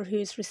needs it or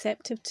who's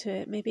receptive to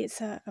it. Maybe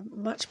it's a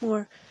much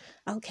more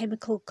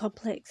alchemical,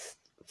 complex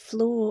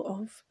flow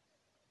of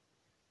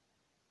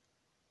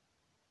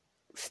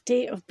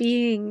state of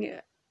being.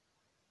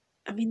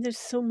 I mean, there's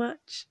so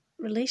much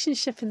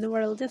relationship in the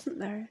world, isn't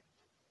there?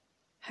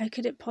 How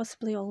could it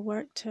possibly all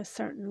work to a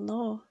certain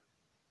law?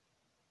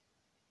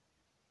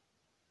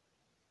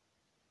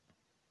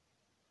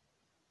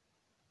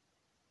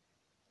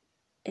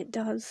 It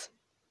does,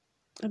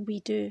 and we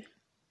do.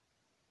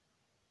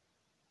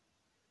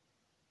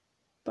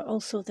 But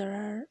also there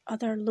are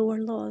other lower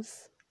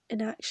laws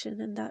in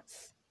action, and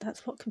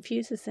that's what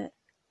confuses it.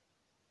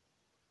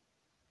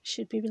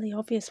 Should be really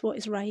obvious what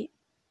is right.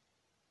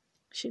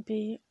 Should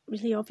be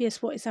really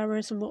obvious what is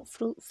ours and what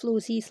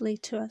flows easily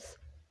to us,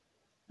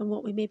 and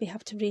what we maybe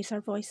have to raise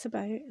our voice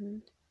about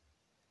and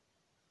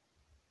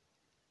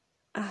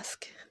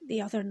ask the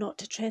other not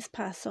to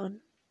trespass on,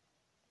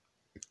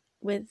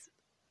 with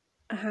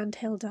a hand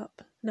held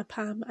up and a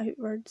palm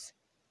outwards.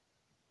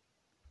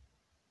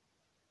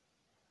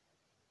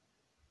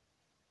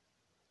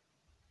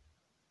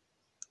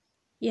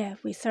 Yeah,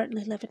 we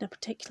certainly live in a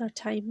particular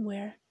time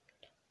where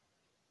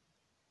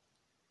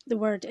the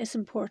word is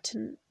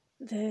important,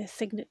 the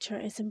signature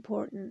is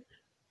important,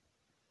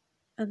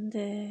 and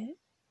the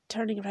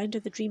turning around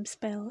of the dream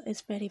spell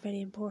is very,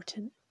 very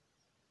important.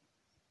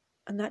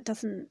 And that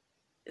doesn't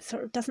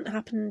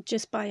happen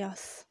just by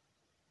us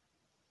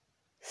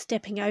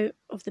stepping out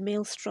of the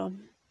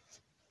maelstrom,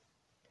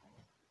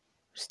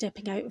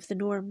 stepping out of the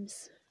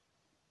norms.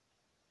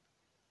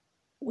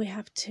 We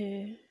have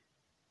to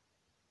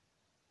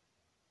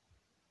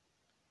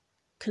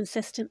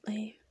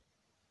consistently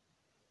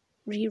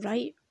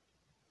rewrite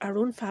our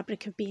own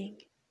fabric of being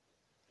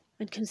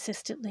and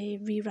consistently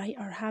rewrite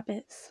our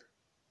habits,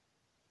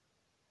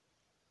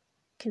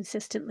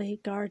 consistently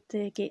guard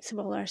the gates of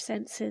all our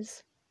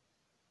senses,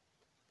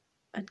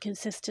 and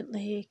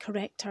consistently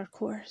correct our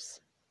course.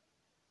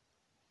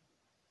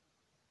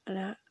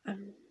 And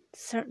I'm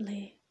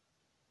certainly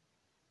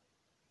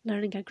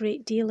learning a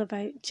great deal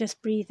about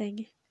just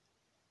breathing,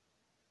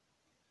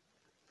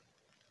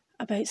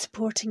 about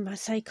supporting my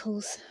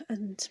cycles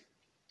and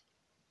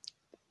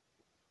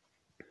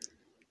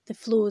the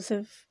flows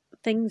of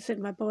things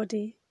in my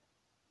body,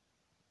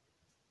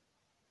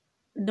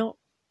 not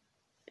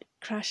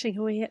crashing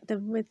away at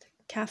them with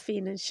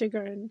caffeine and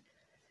sugar and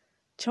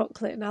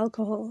chocolate and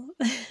alcohol,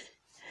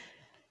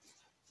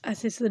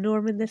 as is the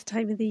norm in this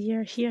time of the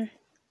year here.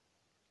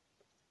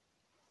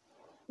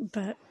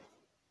 But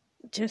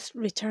just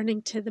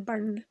returning to the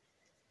burn,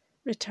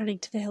 returning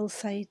to the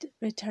hillside,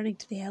 returning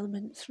to the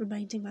elements,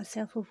 reminding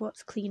myself of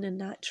what's clean and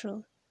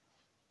natural,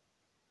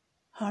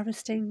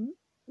 harvesting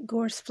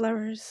gorse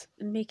flowers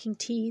and making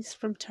teas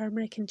from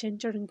turmeric and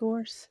ginger and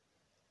gorse,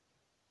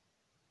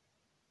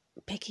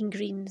 picking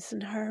greens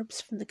and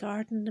herbs from the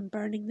garden and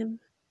burning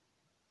them,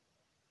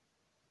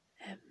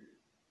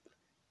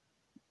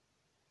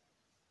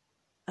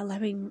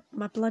 allowing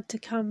my blood to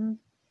come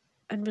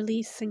and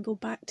release and go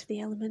back to the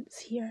elements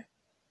here,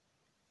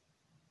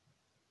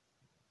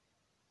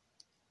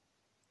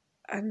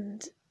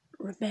 and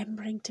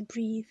remembering to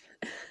breathe.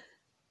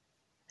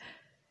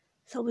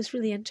 It's always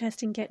really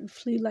interesting getting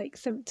flu-like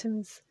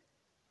symptoms,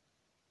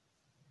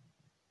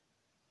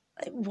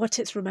 what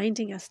it's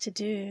reminding us to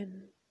do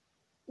and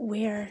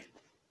where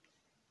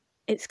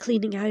it's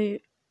cleaning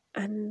out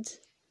and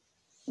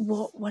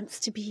what wants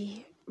to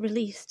be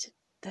released.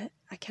 that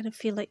I kind of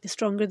feel like the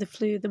stronger the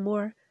flue,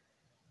 the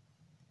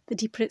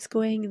deeper it's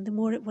going and the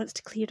more it wants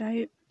to clear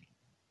out.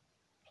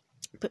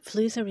 But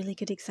flue's a really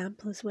good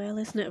example as well,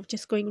 isn't it, of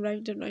just going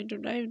round and round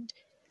and round.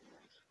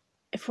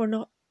 If we're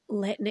not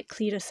letting it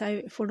clear us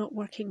out, if we're not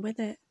working with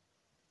it,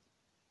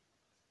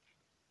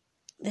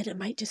 then it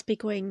might just be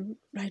going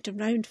round and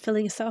round,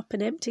 filling us up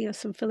and emptying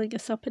us and filling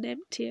us up and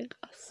emptying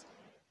us.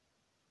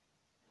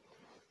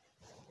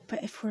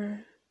 But if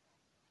we're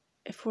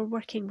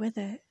working with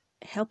it,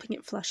 helping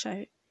it flush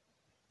out,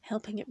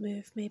 helping it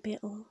move, maybe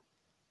it'll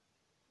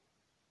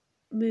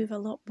move a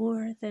lot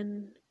more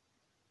than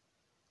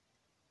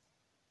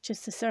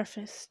just the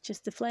surface,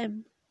 just the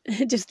phlegm,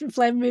 just the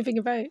phlegm moving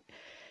about.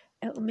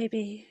 It'll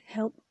maybe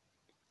help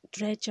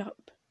dredge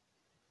up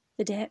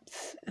the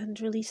depths and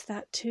release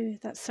that too.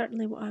 That's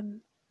certainly what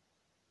I'm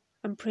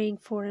praying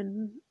for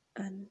and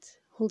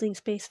holding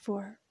space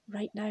for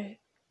right now,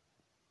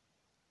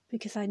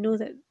 because I know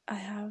that I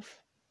have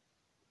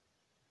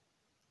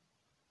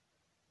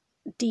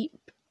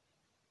deep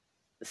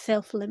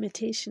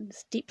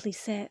self-limitations, deeply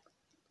set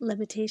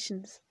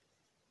limitations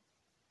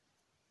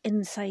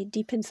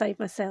deep inside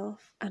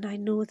myself, and I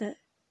know that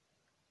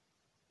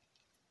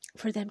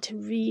for them to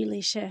really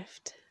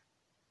shift,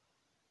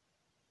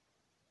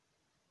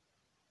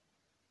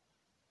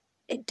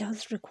 it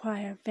does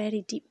require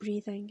very deep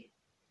breathing.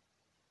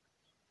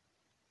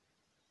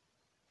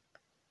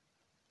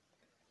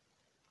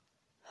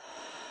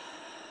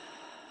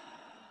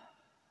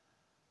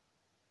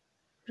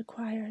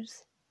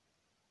 Requires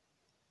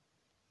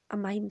a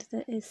mind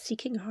that is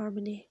seeking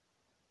harmony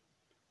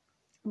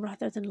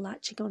rather than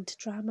latching on to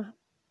drama.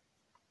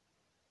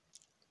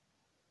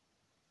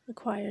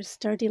 Requires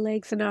sturdy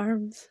legs and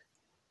arms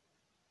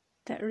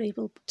that are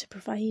able to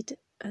provide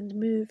and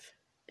move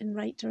in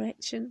right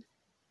direction.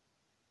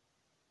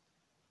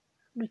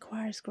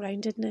 Requires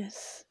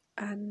groundedness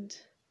and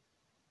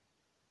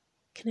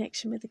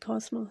connection with the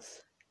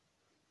cosmos.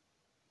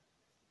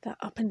 That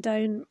up and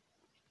down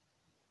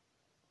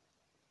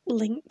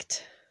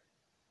linked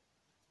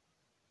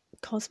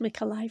cosmic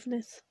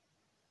aliveness.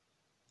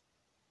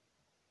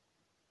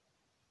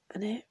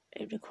 And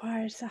it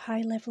requires a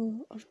high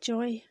level of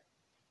joy.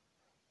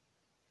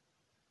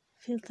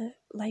 I feel that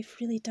life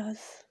really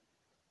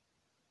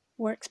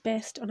works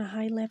best on a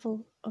high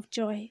level of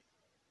joy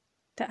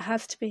that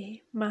has to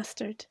be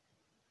mastered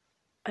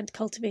and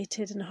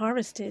cultivated and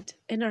harvested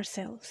in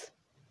ourselves.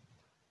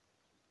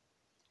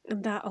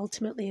 And that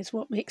ultimately is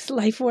what makes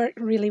life work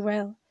really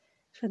well,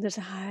 when there's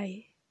a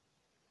high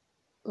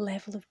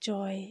level of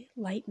joy,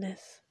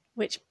 lightness,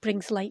 which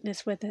brings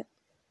lightness with it,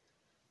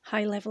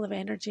 high level of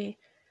energy,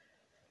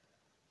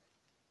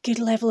 good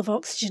level of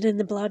oxygen in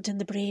the blood and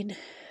the brain,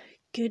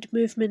 good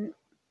movement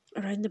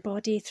around the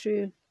body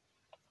through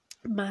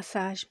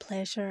massage,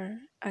 pleasure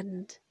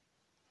and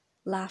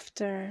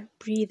laughter,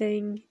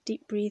 breathing,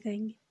 deep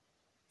breathing,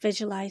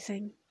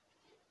 visualizing,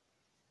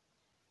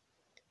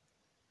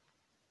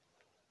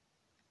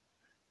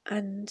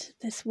 and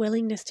this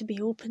willingness to be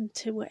open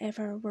to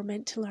whatever we're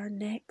meant to learn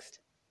next.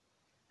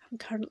 I'm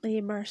currently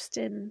immersed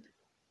in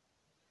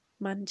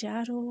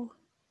Manjaro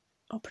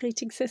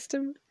operating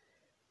system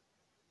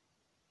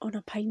on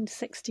a Pine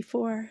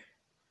 64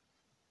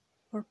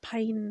 or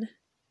Pine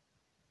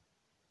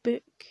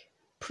Book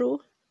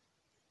Pro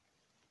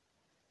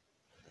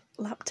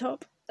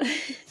laptop.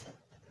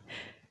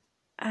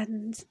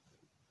 And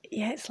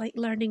yeah, it's like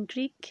learning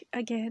Greek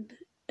again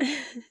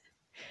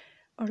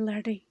or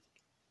learning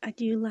a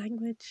new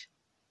language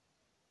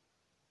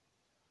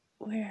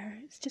where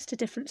it's just a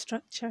different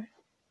structure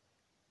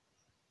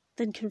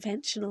than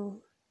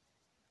conventional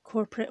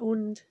corporate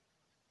owned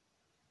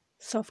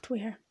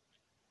software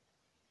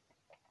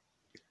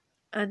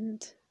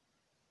and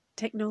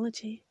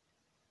technology.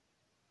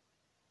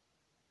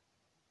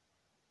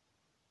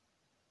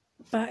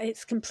 But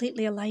it's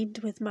completely aligned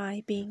with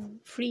my being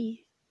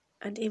free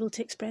and able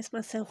to express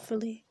myself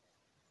fully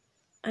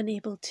and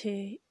able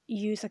to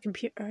use a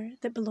computer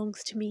that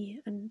belongs to me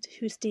and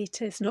whose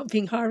data is not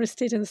being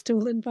harvested and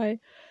stolen by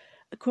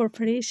a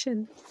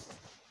corporation.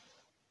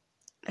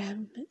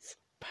 It's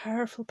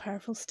powerful,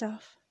 powerful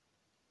stuff.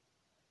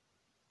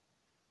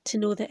 To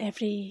know that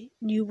every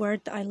new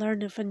word that I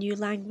learn of a new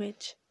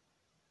language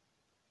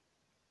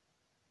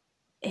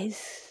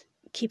is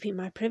keeping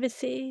my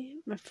privacy,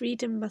 my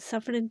freedom, my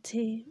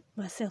sovereignty,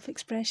 my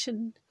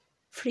self-expression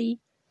free,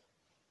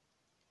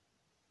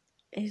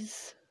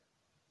 is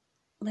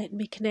letting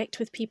me connect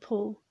with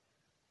people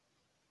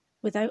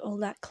without all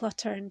that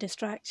clutter and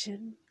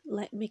distraction,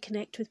 letting me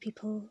connect with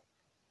people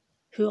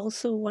who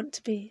also want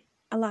to be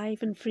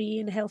alive and free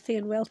and healthy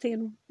and wealthy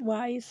and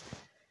wise.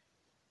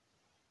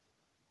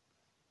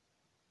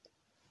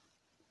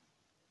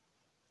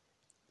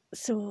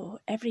 So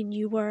every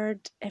new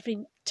word,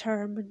 every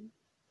term, and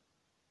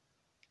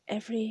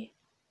every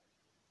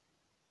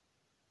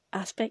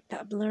aspect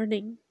that I'm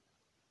learning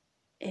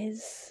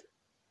is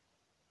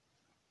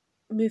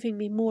moving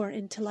me more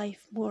into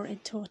life, more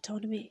into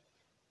autonomy,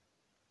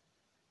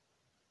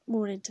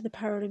 more into the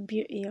power and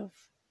beauty of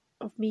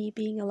me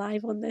being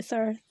alive on this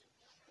earth.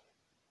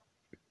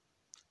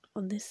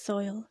 on this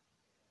soil.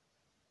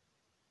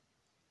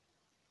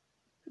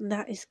 And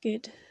that is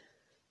good.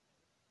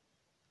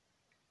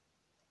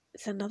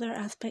 It's another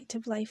aspect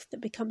of life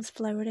that becomes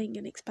flowering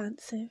and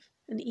expansive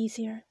and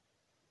easier,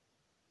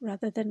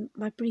 rather than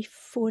my brief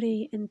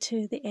foray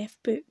into the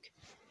F-book,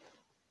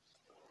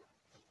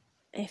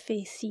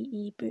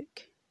 F-A-C-E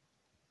book,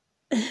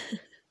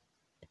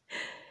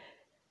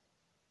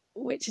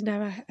 which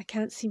now I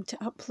can't seem to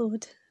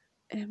upload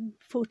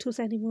photos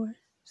anymore.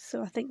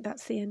 So I think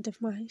that's the end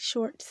of my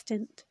short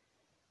stint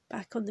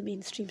back on the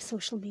mainstream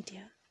social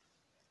media.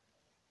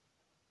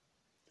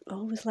 I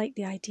always like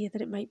the idea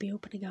that it might be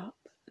opening up,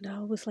 and I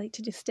always like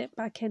to just step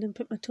back in and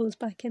put my toes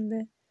back in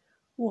the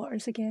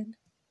waters again.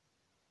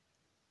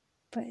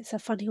 But it's a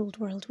funny old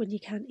world when you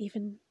can't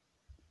even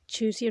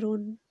choose your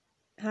own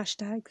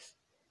hashtags,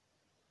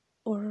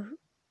 or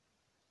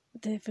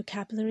the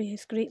vocabulary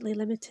is greatly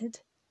limited.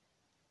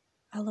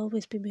 I'll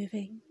always be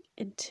moving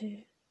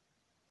into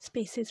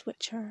spaces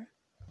which are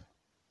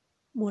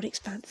more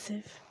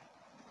expansive,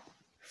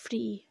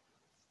 free,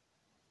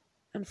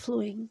 and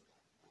flowing,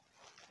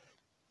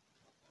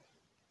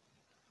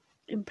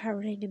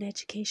 empowering and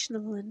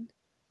educational, and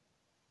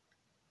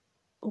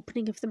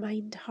opening of the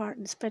mind, heart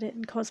and spirit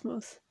and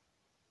cosmos.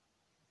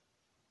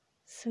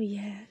 So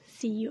yeah,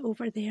 see you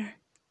over there.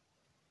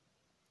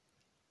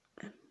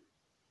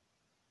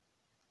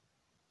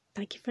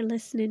 Thank you for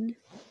listening.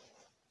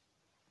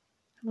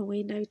 I'm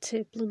away now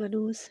to blow my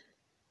nose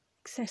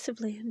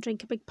excessively and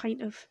drink a big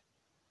pint of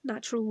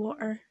natural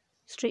water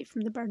straight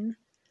from the burn.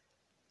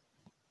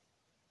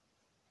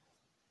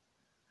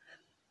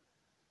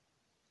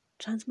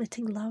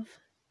 Transmitting love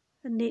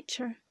and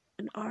nature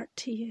and art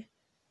to you.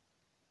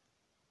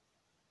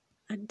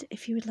 And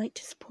if you would like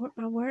to support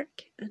my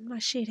work and my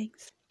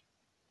sharings,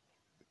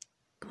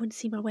 go and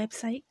see my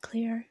website,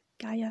 Clare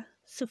Gaia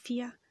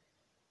Sophia,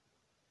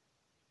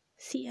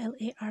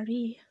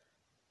 C-L-A-R-E,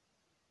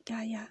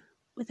 Gaia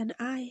with an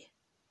I,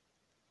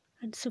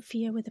 and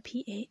Sophia with a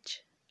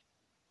PH.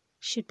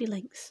 Should be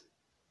links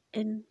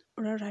in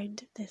or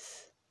around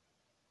this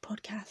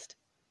podcast.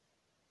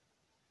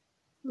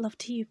 Love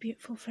to you,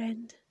 beautiful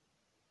friend,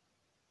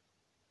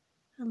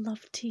 and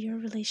love to your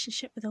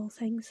relationship with all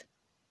things.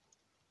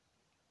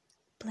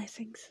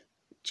 Blessings,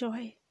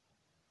 joy,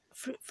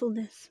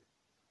 fruitfulness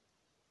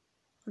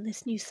on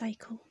this new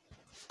cycle.